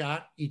end of each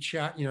shot,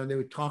 they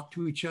would talk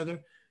to each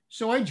other.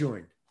 So I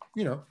joined,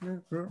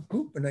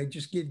 and I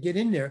just get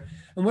in there.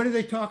 And what are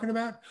they talking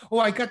about? Oh,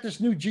 I got this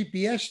new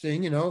GPS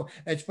thing,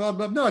 it's blah,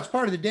 blah. No, it's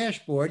part of the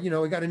dashboard. We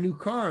got a new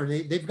car,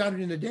 and they've got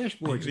it in the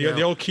dashboard.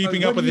 The old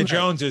keeping up with the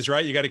Joneses,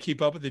 right? You got to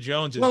keep up with the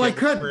Joneses. Well, I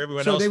could.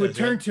 So they would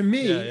turn to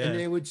me and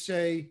they would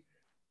say,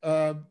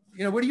 what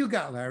do you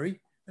got, Larry?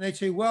 And I'd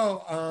say,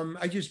 well,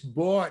 I just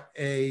bought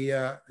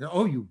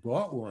oh, you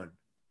bought one.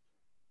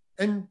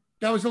 And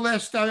that was the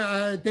last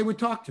time they would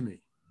talk to me.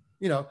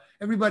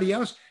 Everybody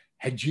else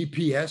had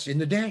GPS in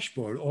the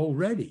dashboard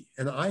already.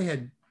 And I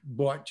had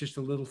bought just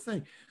a little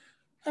thing.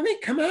 I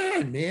mean, come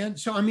on, man.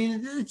 So, I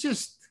mean, it's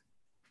just,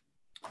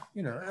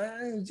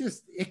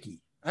 just icky.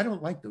 I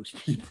don't like those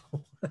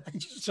people.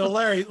 So,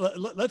 Larry,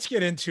 let's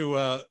get into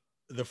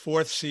the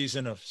fourth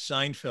season of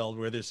Seinfeld,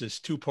 where there's this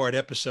 2-part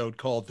episode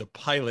called The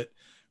Pilot,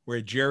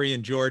 where Jerry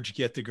and George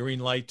get the green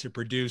light to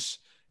produce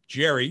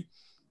Jerry,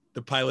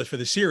 the pilot for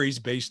the series,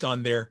 based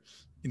on their,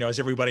 as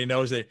everybody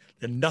knows, they're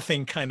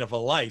nothing kind of a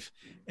life.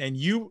 And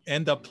you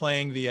end up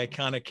playing the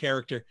iconic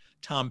character,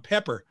 Tom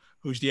Pepper,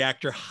 who's the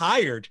actor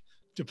hired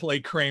to play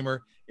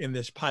Kramer in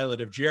this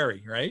pilot of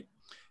Jerry, right?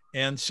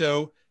 And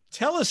so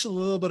tell us a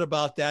little bit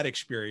about that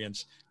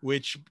experience,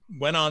 which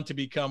went on to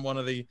become one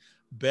of the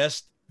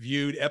best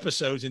viewed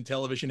episodes in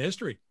television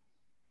history.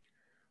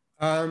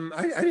 I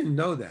didn't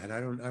know that.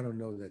 I don't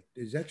know that.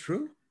 Is that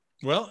true?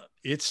 Well,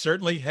 it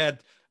certainly had,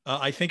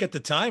 I think at the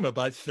time,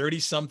 about 30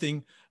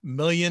 something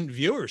million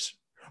viewers.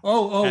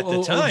 At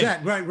the time.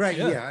 That, right.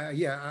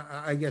 Yeah.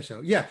 I guess so.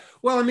 Yeah.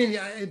 Well, I mean,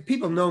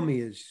 people know me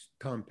as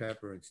Tom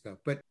Pepper and stuff,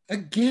 but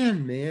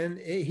again, man,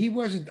 he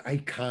wasn't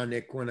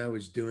iconic when I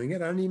was doing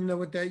it. I don't even know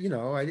what that,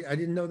 I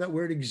didn't know that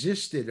word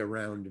existed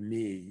around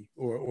me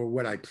or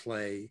what I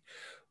play.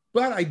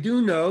 But I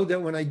do know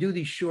that when I do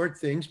these short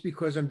things,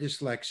 because I'm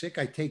dyslexic,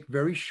 I take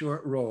very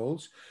short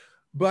roles,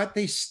 but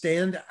they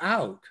stand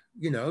out,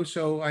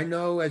 So I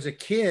know as a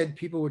kid,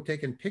 people were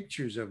taking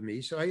pictures of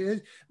me. So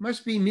it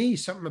must be me,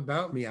 something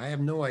about me. I have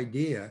no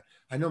idea.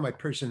 I know my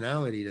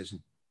personality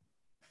doesn't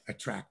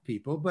attract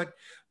people, but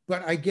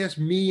I guess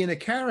me in a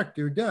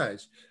character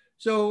does.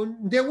 So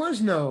there was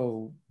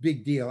no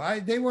big deal.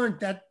 They weren't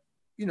that,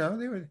 they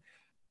were.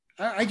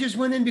 I just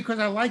went in because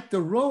I liked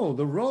the role.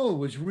 The role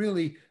was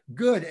really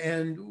good.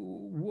 And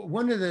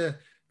one of the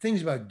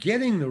things about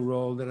getting the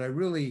role that I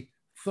really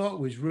thought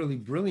was really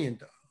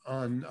brilliant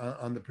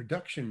on the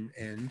production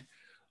end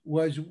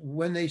was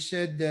when they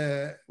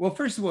said, well,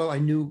 first of all, I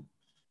knew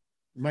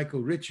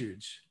Michael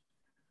Richards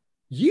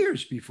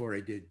years before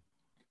he did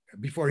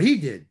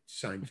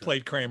Seinfeld.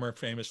 Played Kramer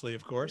famously,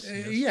 of course.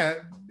 Yes. Yeah,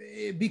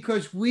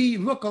 because we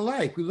look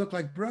alike. We look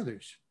like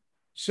brothers.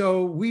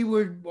 So we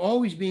were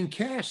always being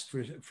cast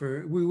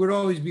we would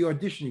always be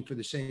auditioning for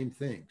the same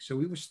thing. So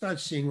we would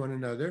start seeing one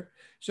another.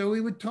 So we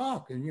would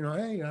talk and,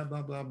 hey,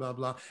 blah, blah, blah,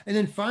 blah. And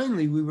then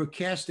finally we were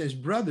cast as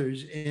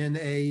brothers in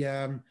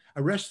a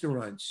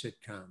restaurant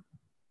sitcom.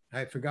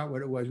 I forgot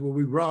what it was. Well,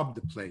 we robbed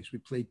the place. We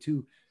played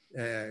two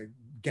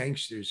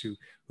gangsters who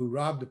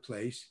robbed the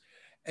place.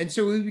 And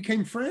so we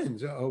became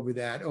friends over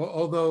that,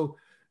 although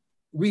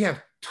we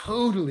have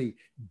totally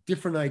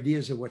different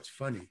ideas of what's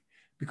funny.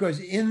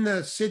 Because in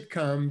the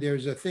sitcom,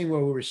 there's a thing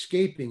where we're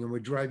escaping and we're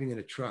driving in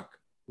a truck.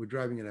 We're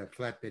driving in a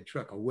flatbed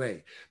truck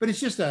away. But it's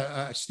just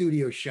a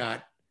studio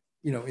shot,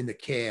 in the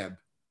cab,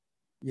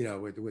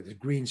 with a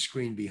green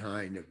screen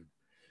behind him.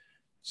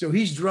 So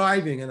he's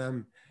driving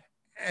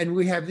and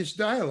we have this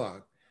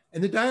dialogue.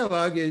 And the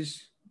dialogue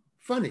is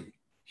funny,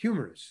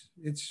 humorous.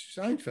 It's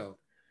Seinfeld.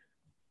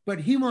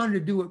 But he wanted to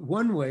do it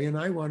one way and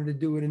I wanted to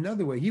do it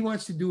another way. He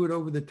wants to do it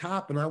over the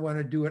top and I want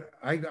to do it,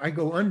 I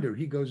go under,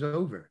 he goes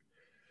over.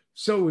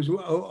 So it was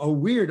a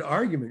weird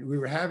argument we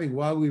were having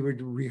while we were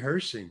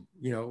rehearsing,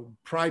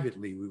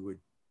 privately we would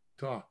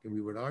talk and we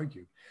would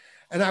argue.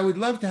 And I would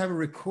love to have a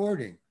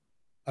recording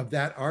of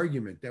that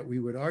argument that we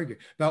would argue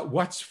about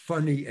what's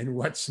funny and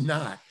what's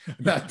not,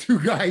 about two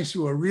guys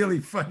who are really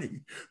funny,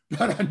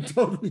 but on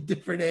totally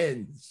different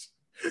ends.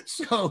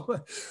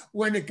 So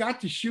when it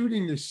got to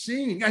shooting the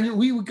scene,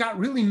 we got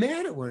really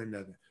mad at one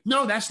another.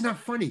 No, that's not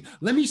funny.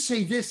 Let me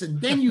say this and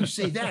then you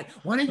say that.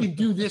 Why don't you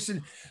do this?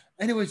 And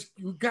it was,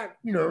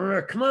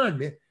 come on,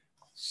 man.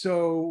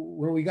 So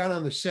when we got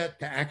on the set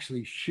to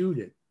actually shoot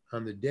it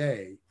on the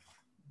day,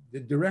 the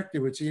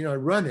director would say, you know,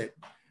 run it.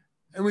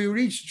 And we were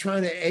each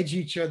trying to edge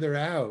each other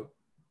out.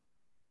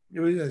 It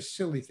was a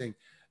silly thing.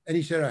 And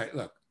he said, all right,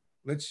 look,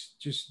 let's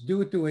just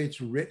do it the way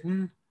it's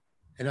written,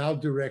 and I'll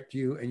direct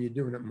you, and you're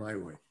doing it my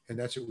way. And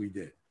that's what we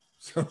did.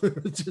 So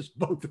it's just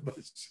both of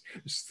us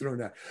just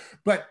thrown out.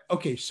 But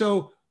okay,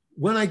 so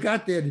when I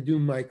got there to do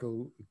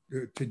Michael,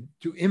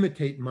 to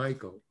imitate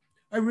Michael,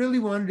 I really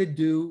wanted to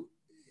do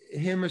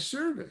him a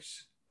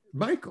service,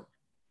 Michael,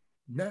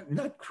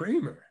 not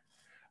Kramer.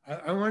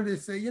 I wanted to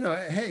say, you know,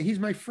 hey, he's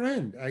my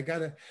friend. I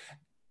gotta.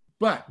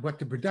 But what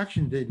the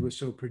production did was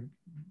so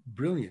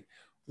brilliant.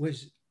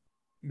 Was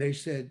they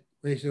said,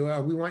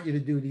 well, we want you to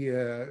do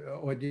the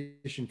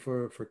audition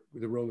for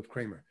the role of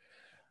Kramer.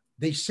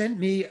 They sent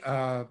me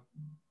a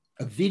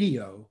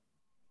video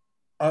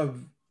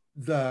of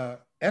the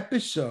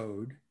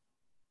episode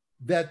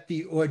that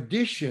the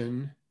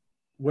audition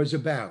was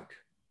about.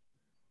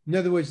 In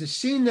other words, the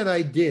scene that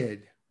I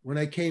did when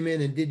I came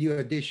in and did the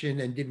audition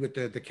and did with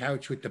the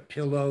couch with the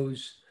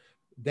pillows,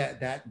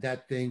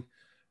 that thing,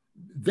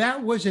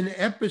 that was an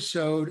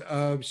episode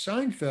of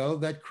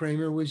Seinfeld that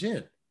Kramer was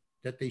in,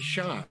 that they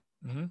shot.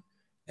 Mm-hmm.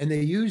 And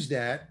they used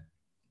that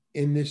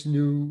in this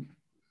new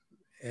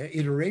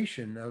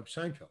iteration of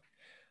Seinfeld.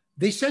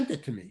 They sent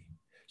it to me.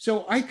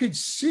 So I could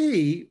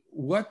see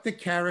what the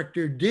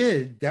character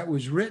did that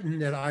was written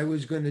that I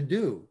was going to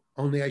do,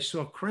 only I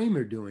saw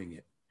Kramer doing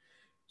it.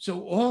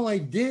 So all I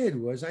did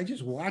was I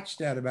just watched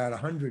that about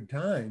 100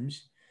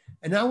 times,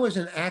 and I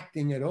wasn't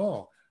acting at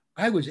all.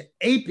 I was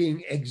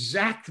aping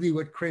exactly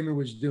what Kramer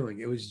was doing.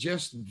 It was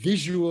just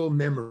visual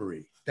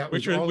memory. That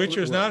was which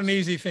was not an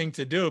easy thing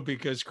to do,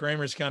 because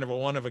Kramer's kind of a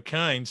one of a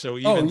kind. So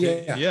even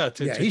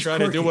to try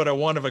to do what a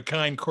one of a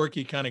kind,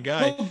 quirky kind of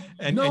guy,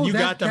 and you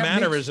got the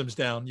mannerisms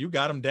down. You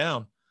got them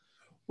down.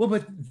 Well,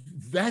 but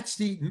that's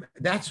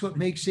what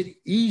makes it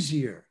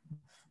easier.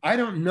 I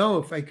don't know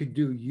if I could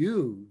do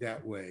you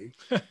that way,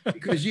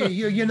 because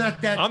you're not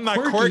that. I'm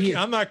not quirky.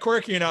 I'm not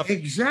quirky enough.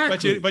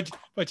 Exactly.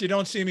 But you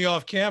don't see me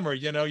off camera.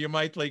 You know, you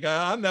might like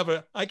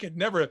I could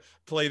never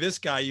play this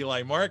guy,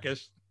 Eli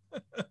Marcus.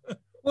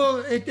 Well,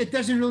 it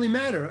doesn't really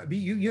matter.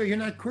 You're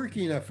not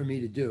quirky enough for me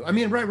to do. I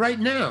mean, right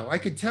now, I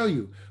could tell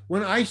you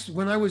when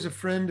I was a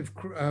friend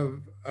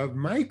of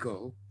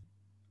Michael,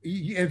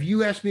 if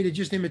you asked me to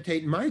just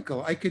imitate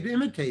Michael, I could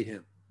imitate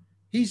him.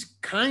 He's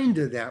kind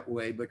of that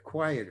way, but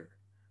quieter.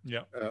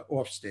 Yeah.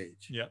 Off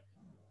stage. Yeah.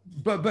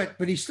 But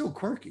he's still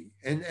quirky,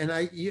 and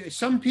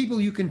some people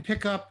you can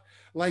pick up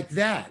like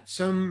that.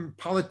 Some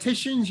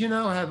politicians, you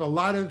know, have a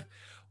lot of,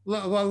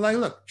 well, like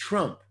look,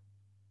 Trump.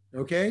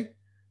 Okay.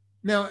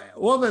 Now,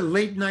 all the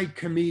late night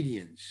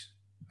comedians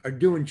are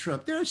doing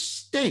Trump. They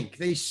stink.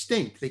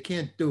 They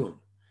can't do him.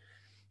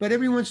 But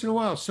every once in a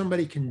while,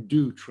 somebody can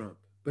do Trump,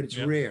 but it's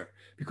rare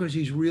because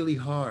he's really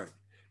hard.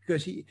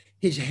 Because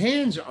his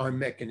hands are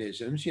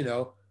mechanisms, you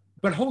know,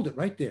 but hold it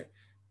right there.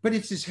 But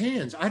it's his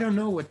hands. I don't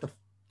know what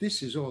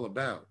this is all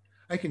about.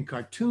 I can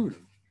cartoon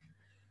him.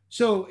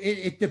 So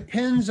it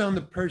depends on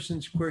the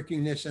person's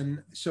quirkiness.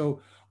 And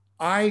so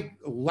I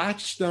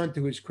latched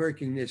onto his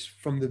quirkiness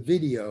from the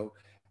video,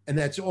 and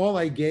that's all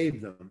I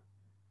gave them.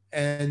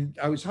 And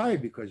I was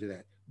hired because of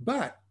that.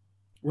 But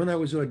when I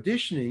was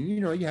auditioning, you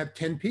know, you have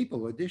 10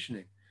 people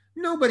auditioning.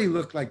 Nobody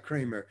looked like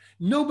Kramer.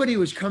 Nobody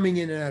was coming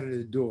in and out of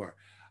the door.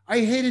 I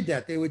hated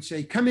that. They would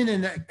say, come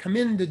in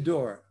the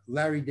door.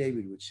 Larry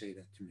David would say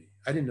that to me.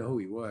 I didn't know who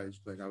he was,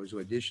 but I was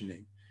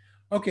auditioning.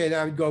 Okay, then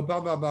I would go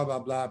blah, blah, blah, blah,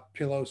 blah,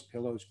 pillows.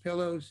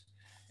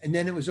 And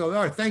then it was, all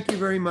right, thank you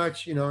very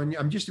much. You know, and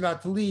I'm just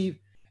about to leave.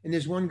 And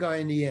there's one guy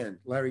in the end,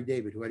 Larry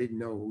David, who I didn't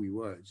know who he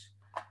was.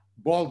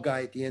 Bald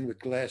guy at the end with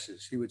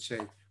glasses. He would say,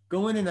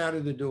 go in and out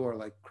of the door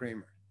like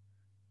Kramer.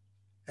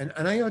 And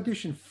I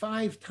auditioned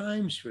 5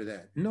 times for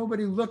that.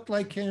 Nobody looked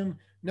like him.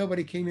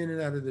 Nobody came in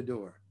and out of the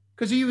door.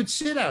 Because he would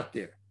sit out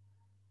there,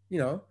 you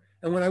know.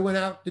 And when I went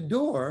out the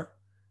door,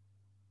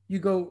 you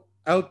go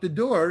out the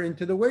door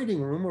into the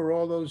waiting room where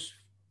all those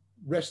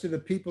rest of the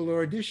people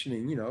are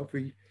auditioning, you know.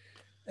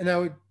 And I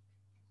would,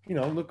 you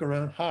know, look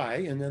around, hi,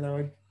 and then I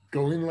would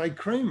go in like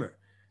Kramer.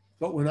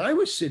 But when I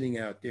was sitting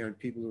out there and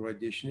people were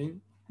auditioning,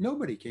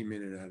 nobody came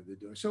in and out of the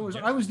door. So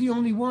I was the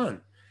only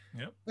one.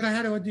 Yep. But I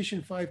had to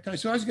audition 5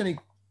 times. So I was going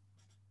to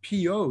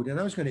PO'd and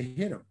I was going to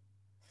hit him.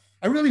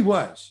 I really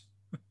was.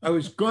 I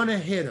was going to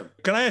hit him.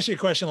 Can I ask you a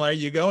question, Larry?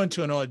 You go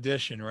into an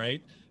audition,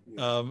 right?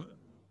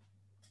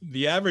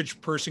 The average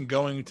person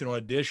going into an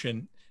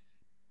audition,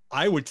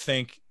 I would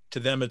think to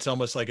them, it's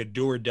almost like a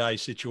do or die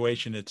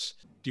situation.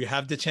 Do you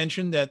have the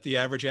tension that the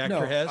average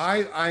actor has?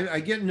 I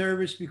get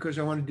nervous because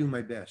I want to do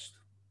my best.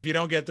 If you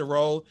don't get the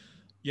role,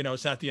 you know,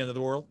 it's not the end of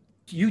the world.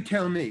 You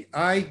tell me.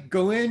 I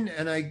go in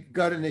and I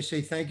got it and they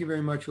say, thank you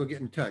very much. We'll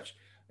get in touch.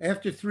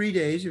 After 3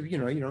 days, if you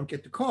know, you don't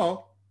get the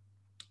call,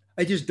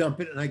 I just dump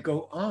it and I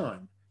go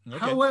on. Okay.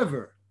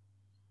 However,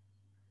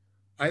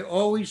 I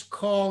always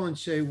call and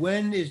say,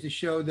 when is the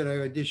show that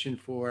I auditioned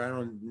for? I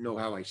don't know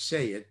how I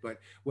say it, but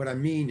what I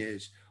mean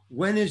is,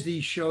 when is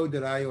the show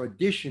that I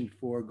auditioned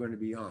for going to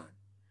be on?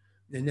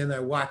 And then I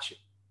watch it.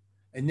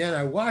 And then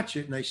I watch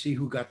it and I see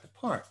who got the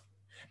part.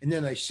 And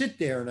then I sit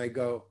there and I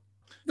go,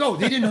 no,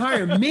 they didn't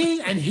hire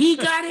me and he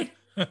got it.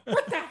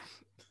 What the?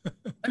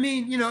 I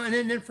mean, and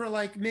then for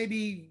like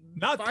maybe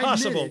not 5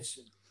 possible. minutes.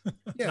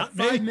 Yeah, Not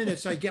 5 me.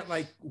 minutes, I get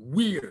like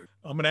weird.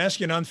 I'm going to ask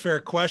you an unfair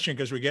question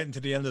because we're getting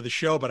to the end of the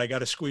show, but I got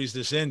to squeeze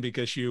this in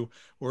because you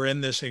were in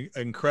this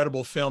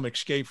incredible film,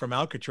 Escape from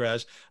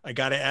Alcatraz. I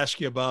got to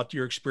ask you about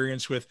your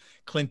experience with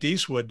Clint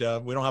Eastwood.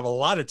 We don't have a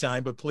lot of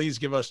time, but please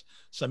give us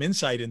some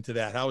insight into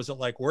that. How was it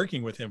like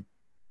working with him?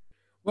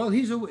 Well,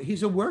 he's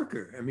a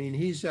worker. I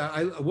mean,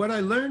 what I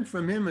learned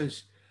from him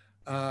is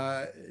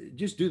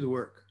just do the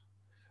work.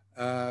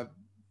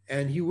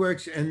 And he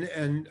works,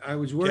 and I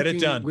was working Get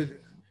it done. with,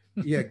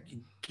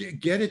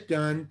 get it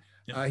done.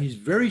 Yeah. He's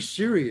very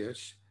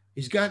serious.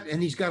 He's got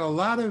a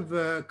lot of,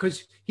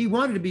 because he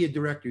wanted to be a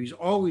director. He's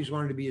always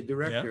wanted to be a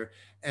director.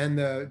 Yeah. And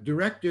the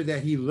director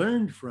that he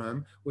learned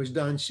from was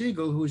Don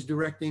Siegel, who was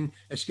directing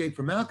Escape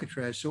from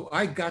Alcatraz. So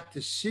I got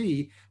to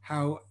see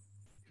how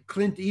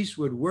Clint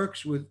Eastwood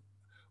works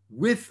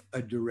with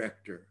a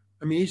director.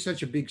 I mean, he's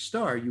such a big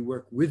star. You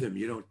work with him.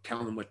 You don't tell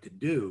him what to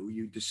do.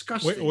 You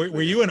discuss things.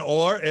 Were you in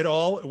awe at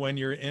all when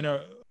you're in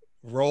a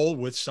role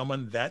with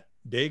someone that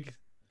big?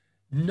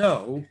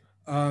 No.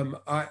 I'm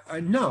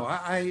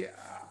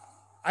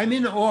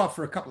in awe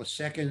for a couple of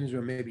seconds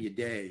or maybe a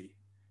day.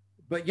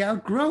 But you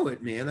outgrow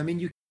it, man. I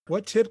mean,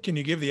 What tip can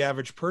you give the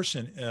average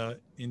person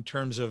in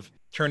terms of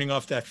turning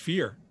off that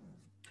fear?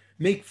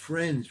 Make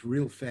friends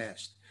real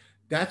fast.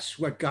 That's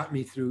what got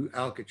me through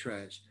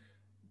Alcatraz.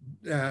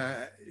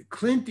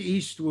 Clint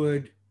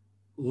Eastwood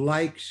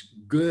likes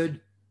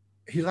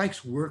he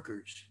likes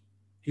workers.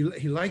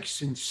 He likes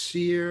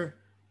sincere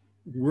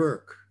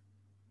work.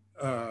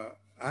 I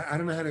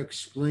don't know how to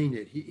explain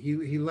it.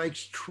 He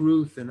likes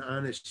truth and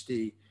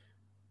honesty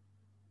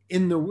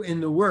in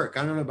the work.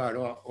 I don't know about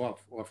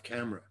off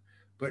camera,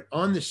 but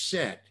on the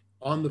set,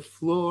 on the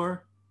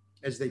floor,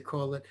 as they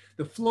call it,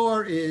 the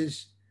floor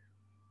is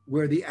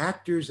where the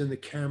actors and the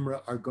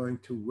camera are going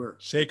to work.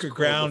 Sacred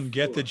ground,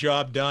 get the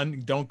job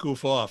done, don't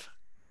goof off.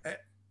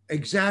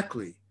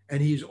 Exactly.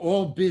 And he's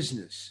all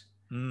business,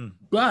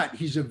 but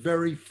he's a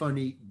very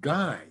funny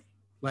guy.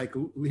 Like,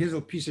 here's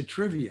a piece of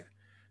trivia.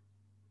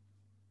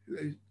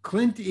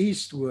 Clint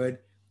Eastwood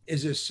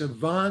is a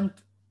savant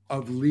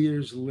of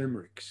Lear's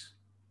limericks.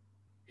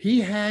 He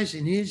has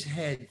in his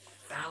head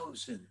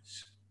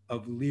thousands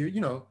of Lear,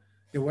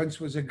 there once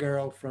was a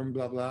girl from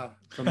blah, blah,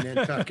 from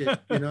Nantucket,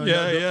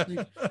 Yeah.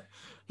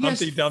 He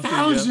has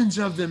thousands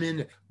of them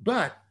in.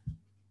 But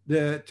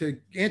to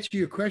answer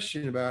your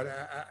question about,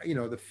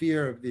 the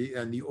fear of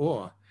and the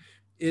awe,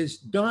 is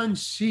Don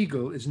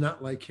Siegel is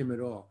not like him at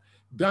all.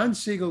 Don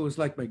Siegel was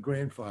like my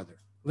grandfather,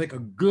 like a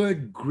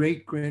good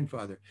great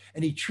grandfather.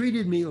 And he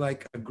treated me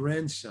like a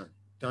grandson,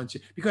 Don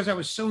Siegel, because I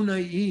was so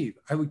naive.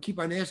 I would keep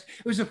on asking.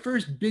 It was the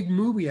first big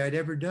movie I'd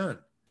ever done.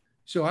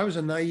 So I was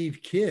a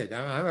naive kid.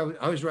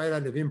 I was right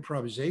out of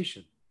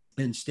improvisation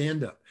and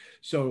stand-up.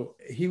 So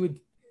he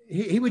would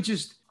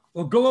just,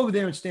 well, go over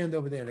there and stand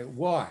over there. And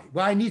why?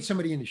 Well, I need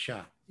somebody in the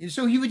shot.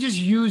 So he would just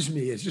use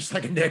me as just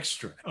like an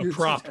extra. A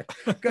prop.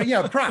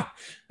 Yeah, a prop.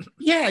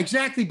 Yeah,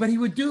 exactly. But he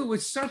would do it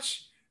with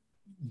such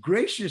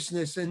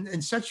graciousness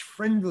and such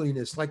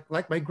friendliness,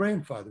 like my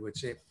grandfather would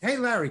say, hey,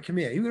 Larry, come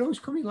here. He would always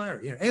call me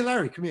Larry. Hey,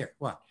 Larry, come here.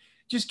 What?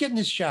 Just get in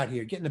this shot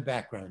here. Get in the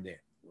background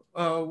there.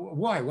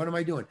 Why? What am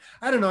I doing?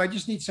 I don't know. I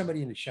just need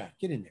somebody in the shot.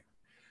 Get in there.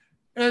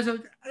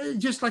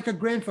 Just like a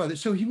grandfather.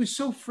 So he was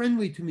so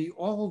friendly to me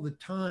all the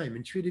time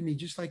and treated me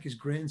just like his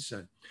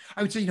grandson.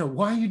 I would say,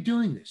 why are you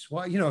doing this?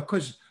 Why,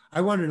 because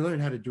I wanted to learn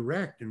how to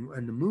direct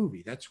and the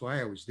movie. That's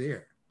why I was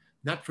there.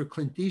 Not for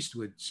Clint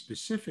Eastwood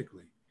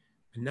specifically,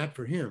 and not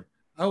for him.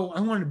 Oh,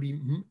 I want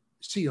to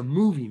see a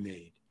movie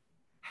made,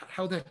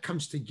 how that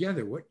comes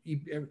together.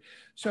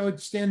 So I would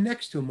stand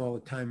next to him all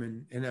the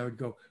time and I would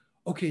go,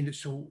 okay,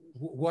 so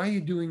why are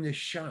you doing this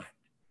shot?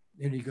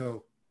 And he'd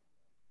go,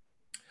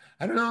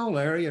 I don't know,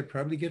 Larry, I'd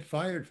probably get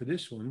fired for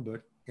this one,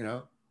 but,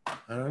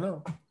 I don't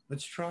know.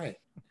 Let's try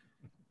it.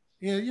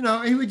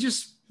 He would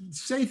just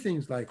say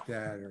things like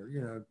that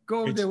or,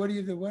 go over there. What do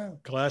you do? Well,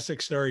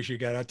 classic stories you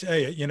got. I'll tell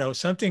you,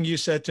 something you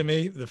said to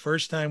me the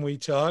first time we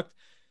talked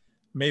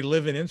may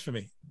live in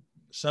infamy.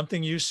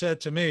 Something you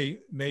said to me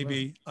may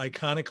be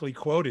iconically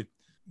quoted.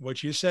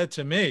 What you said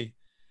to me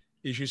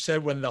is you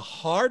said, when the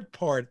hard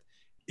part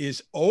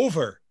is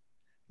over,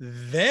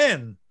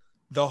 then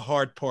the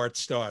hard part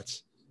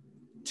starts.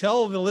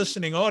 Tell the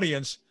listening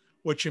audience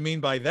what you mean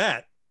by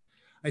that.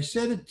 I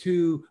said it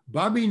to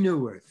Bobby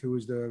Newirth, who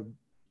was the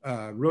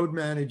road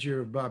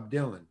manager of Bob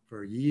Dylan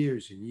for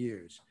years and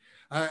years.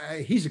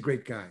 He's a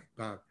great guy,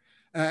 Bob.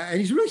 And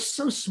he's really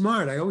so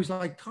smart. I always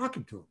like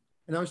talking to him.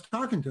 And I was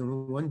talking to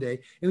him one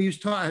day, and he was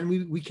talking,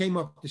 and we came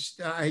up,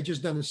 I had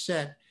just done a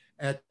set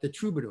at the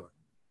Troubadour,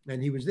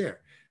 and he was there.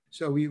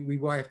 So we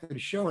after the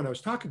show, and I was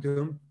talking to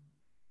him,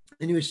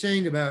 and he was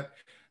saying about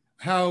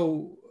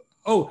how,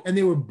 and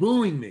they were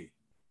booing me,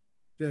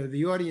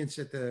 the audience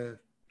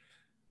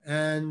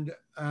and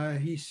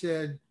he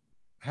said,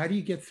 how do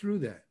you get through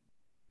that?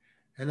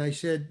 And I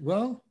said,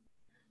 well,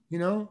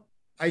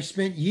 I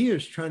spent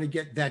years trying to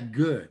get that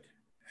good.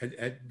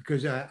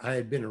 because I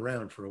had been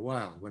around for a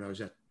while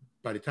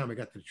by the time I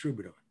got to the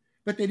Troubadour.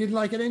 But they didn't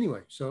like it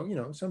anyway.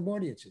 So, some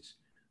audiences.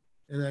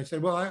 And I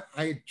said, well,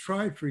 I had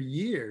tried for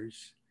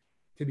years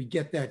to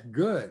get that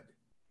good.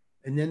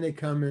 And then they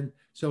come in.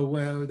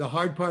 So the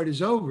hard part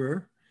is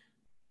over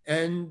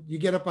and you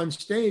get up on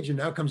stage and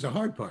now comes the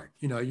hard part.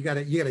 You got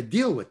to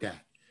deal with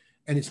that.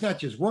 And it's not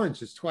just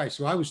once, it's twice.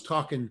 So I was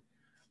talking,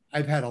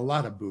 I've had a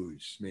lot of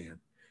booze, man.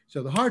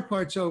 So the hard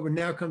part's over,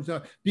 now comes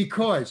up,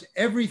 because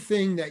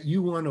everything that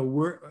you want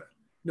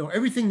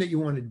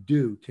to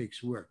do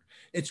takes work.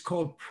 It's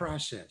called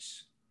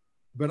process,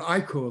 but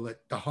I call it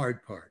the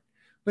hard part.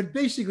 But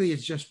basically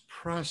it's just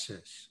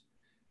process.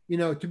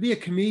 To be a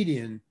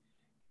comedian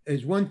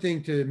is one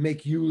thing to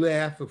make you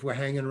laugh if we're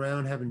hanging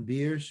around having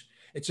beers.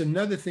 It's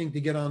another thing to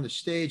get on the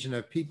stage and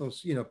have people,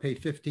 pay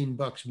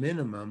 $15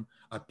 minimum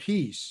a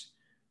piece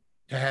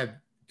to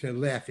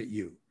laugh at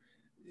you.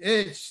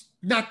 It's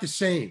not the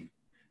same.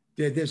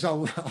 There's a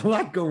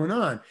lot going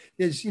on.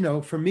 There's,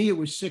 for me, it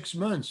was 6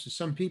 months. For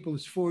some people,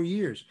 it's 4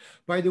 years.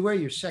 By the way,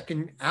 your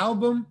second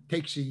album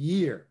takes a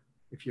year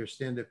if you're a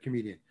stand-up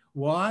comedian.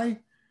 Why?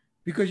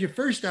 Because your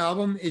first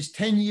album is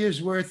 10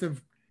 years worth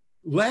of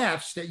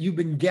laughs that you've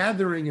been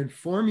gathering and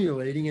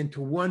formulating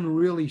into one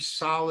really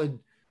solid,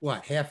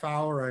 half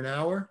hour or an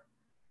hour?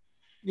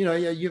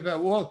 You've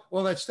got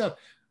all that stuff.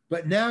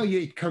 But now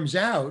it comes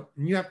out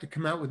and you have to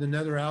come out with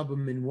another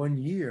album in 1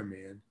 year,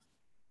 man.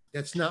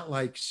 That's not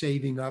like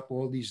saving up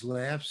all these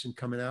laughs and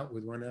coming out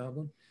with one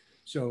album.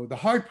 So the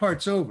hard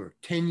part's over.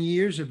 10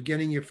 years of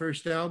getting your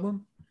first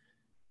album.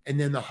 And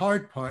then the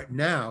hard part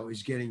now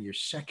is getting your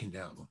second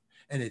album.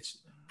 And it's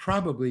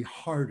probably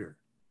harder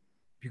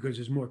because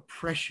there's more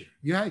pressure.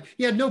 You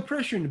had no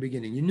pressure in the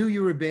beginning. You knew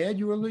you were bad.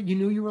 You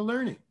knew you were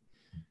learning.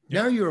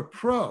 Now you're a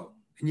pro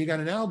and you got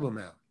an album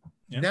out.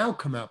 Now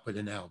come out with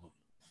an album.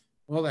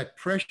 All that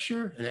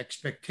pressure and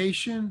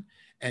expectation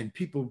and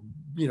people,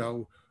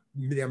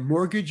 their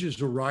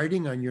mortgages are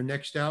riding on your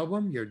next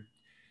album.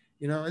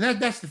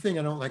 And that's the thing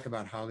I don't like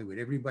about Hollywood.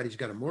 Everybody's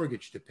got a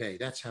mortgage to pay.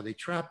 That's how they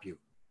trap you.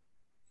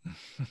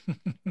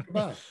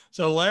 Goodbye.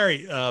 So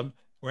Larry,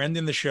 we're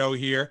ending the show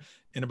here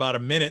in about a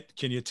minute.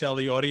 Can you tell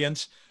the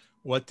audience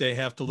what they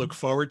have to look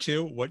forward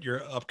to, what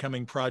your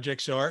upcoming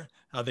projects are,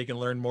 how they can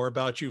learn more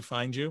about you,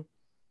 find you?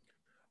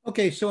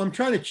 Okay, so I'm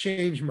trying to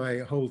change my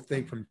whole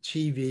thing from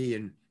TV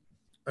and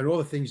all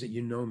the things that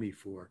you know me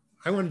for.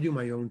 I want to do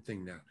my own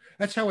thing now.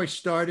 That's how I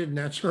started, and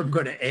that's where I'm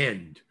going to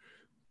end.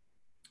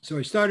 So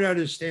I started out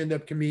as a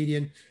stand-up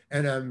comedian,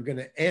 and I'm going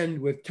to end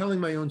with telling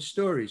my own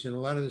stories. And a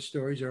lot of the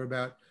stories are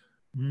about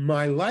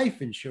my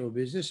life in show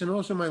business, and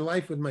also my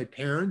life with my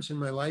parents, and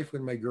my life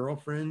with my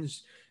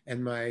girlfriends,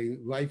 and my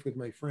life with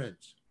my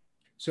friends.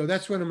 So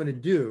that's what I'm going to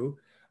do,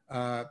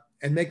 and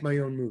make my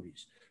own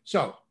movies.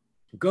 So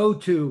go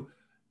to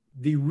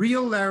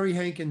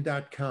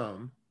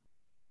thereallarryhankin.com,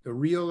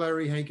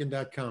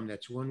 thereallarryhankin.com.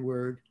 That's one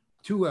word,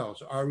 2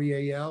 L's,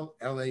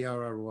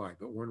 REALLARRY,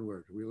 but one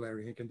word,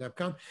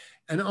 reallarryhankin.com.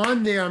 And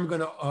on there, I'm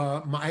going to,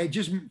 I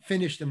just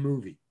finished a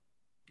movie.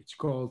 It's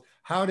called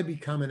How to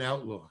Become an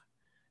Outlaw.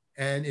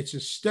 And it's a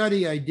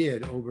study I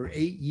did over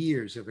 8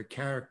 years of a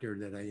character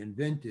that I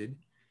invented.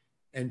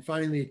 And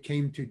finally, it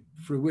came to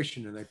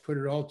fruition, and I put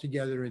it all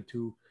together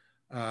into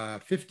a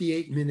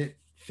 58-minute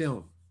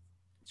film.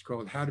 It's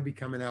called How to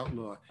Become an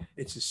Outlaw.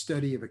 It's a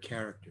study of a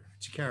character.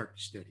 It's a character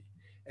study.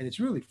 And it's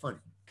really funny.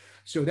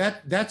 So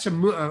that's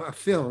a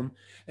film.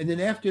 And then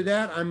after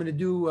that, I'm going to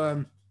do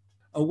a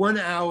 1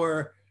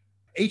 hour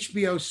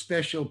HBO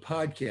special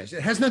podcast.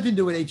 It has nothing to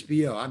do with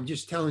HBO. I'm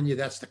just telling you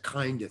that's the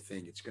kind of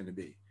thing it's going to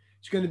be.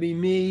 It's going to be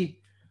me,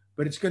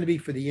 but it's going to be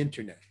for the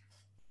internet.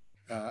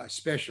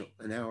 Special,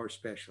 an hour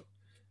special.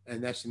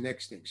 And that's the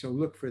next thing. So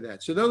look for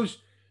that. So those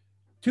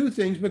 2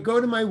 things, but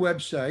go to my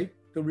website,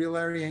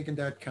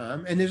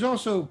 thereallarryhankin.com. And there's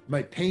also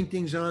my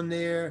paintings on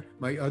there.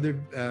 My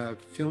other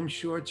film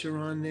shorts are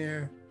on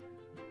there.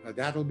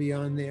 That'll be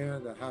on there,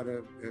 the How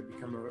to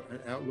Become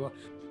an Outlaw.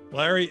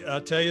 Larry, I'll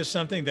tell you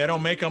something. They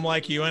don't make them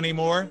like you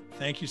anymore.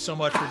 Thank you so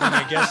much for being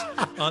a guest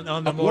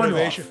on the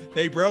Motivation.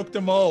 They broke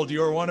the mold.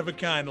 You're one of a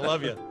kind. I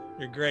love you.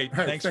 You're great.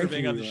 Right, Thanks for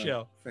being on the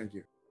show. Thank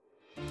you.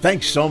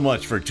 Thanks so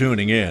much for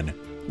tuning in.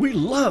 We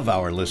love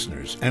our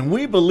listeners, and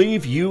we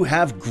believe you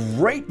have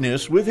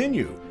greatness within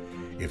you.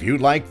 If you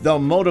like The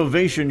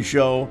Motivation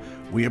Show,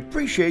 we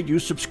appreciate you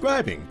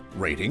subscribing,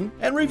 rating,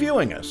 and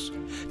reviewing us.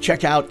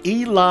 Check out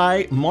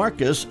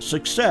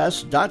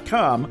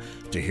EliMarcusSuccess.com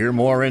to hear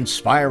more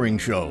inspiring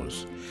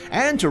shows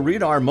and to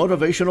read our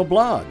motivational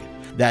blog.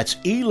 That's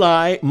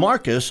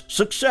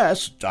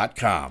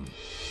EliMarcusSuccess.com.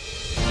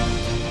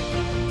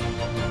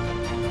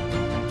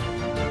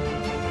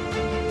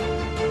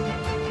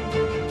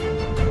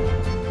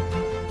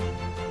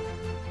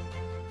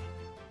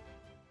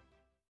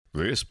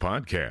 This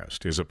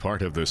podcast is a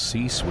part of the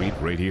C-Suite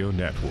Radio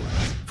Network.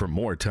 For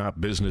more top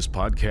business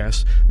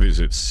podcasts,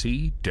 visit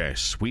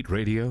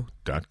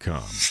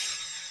c-suiteradio.com.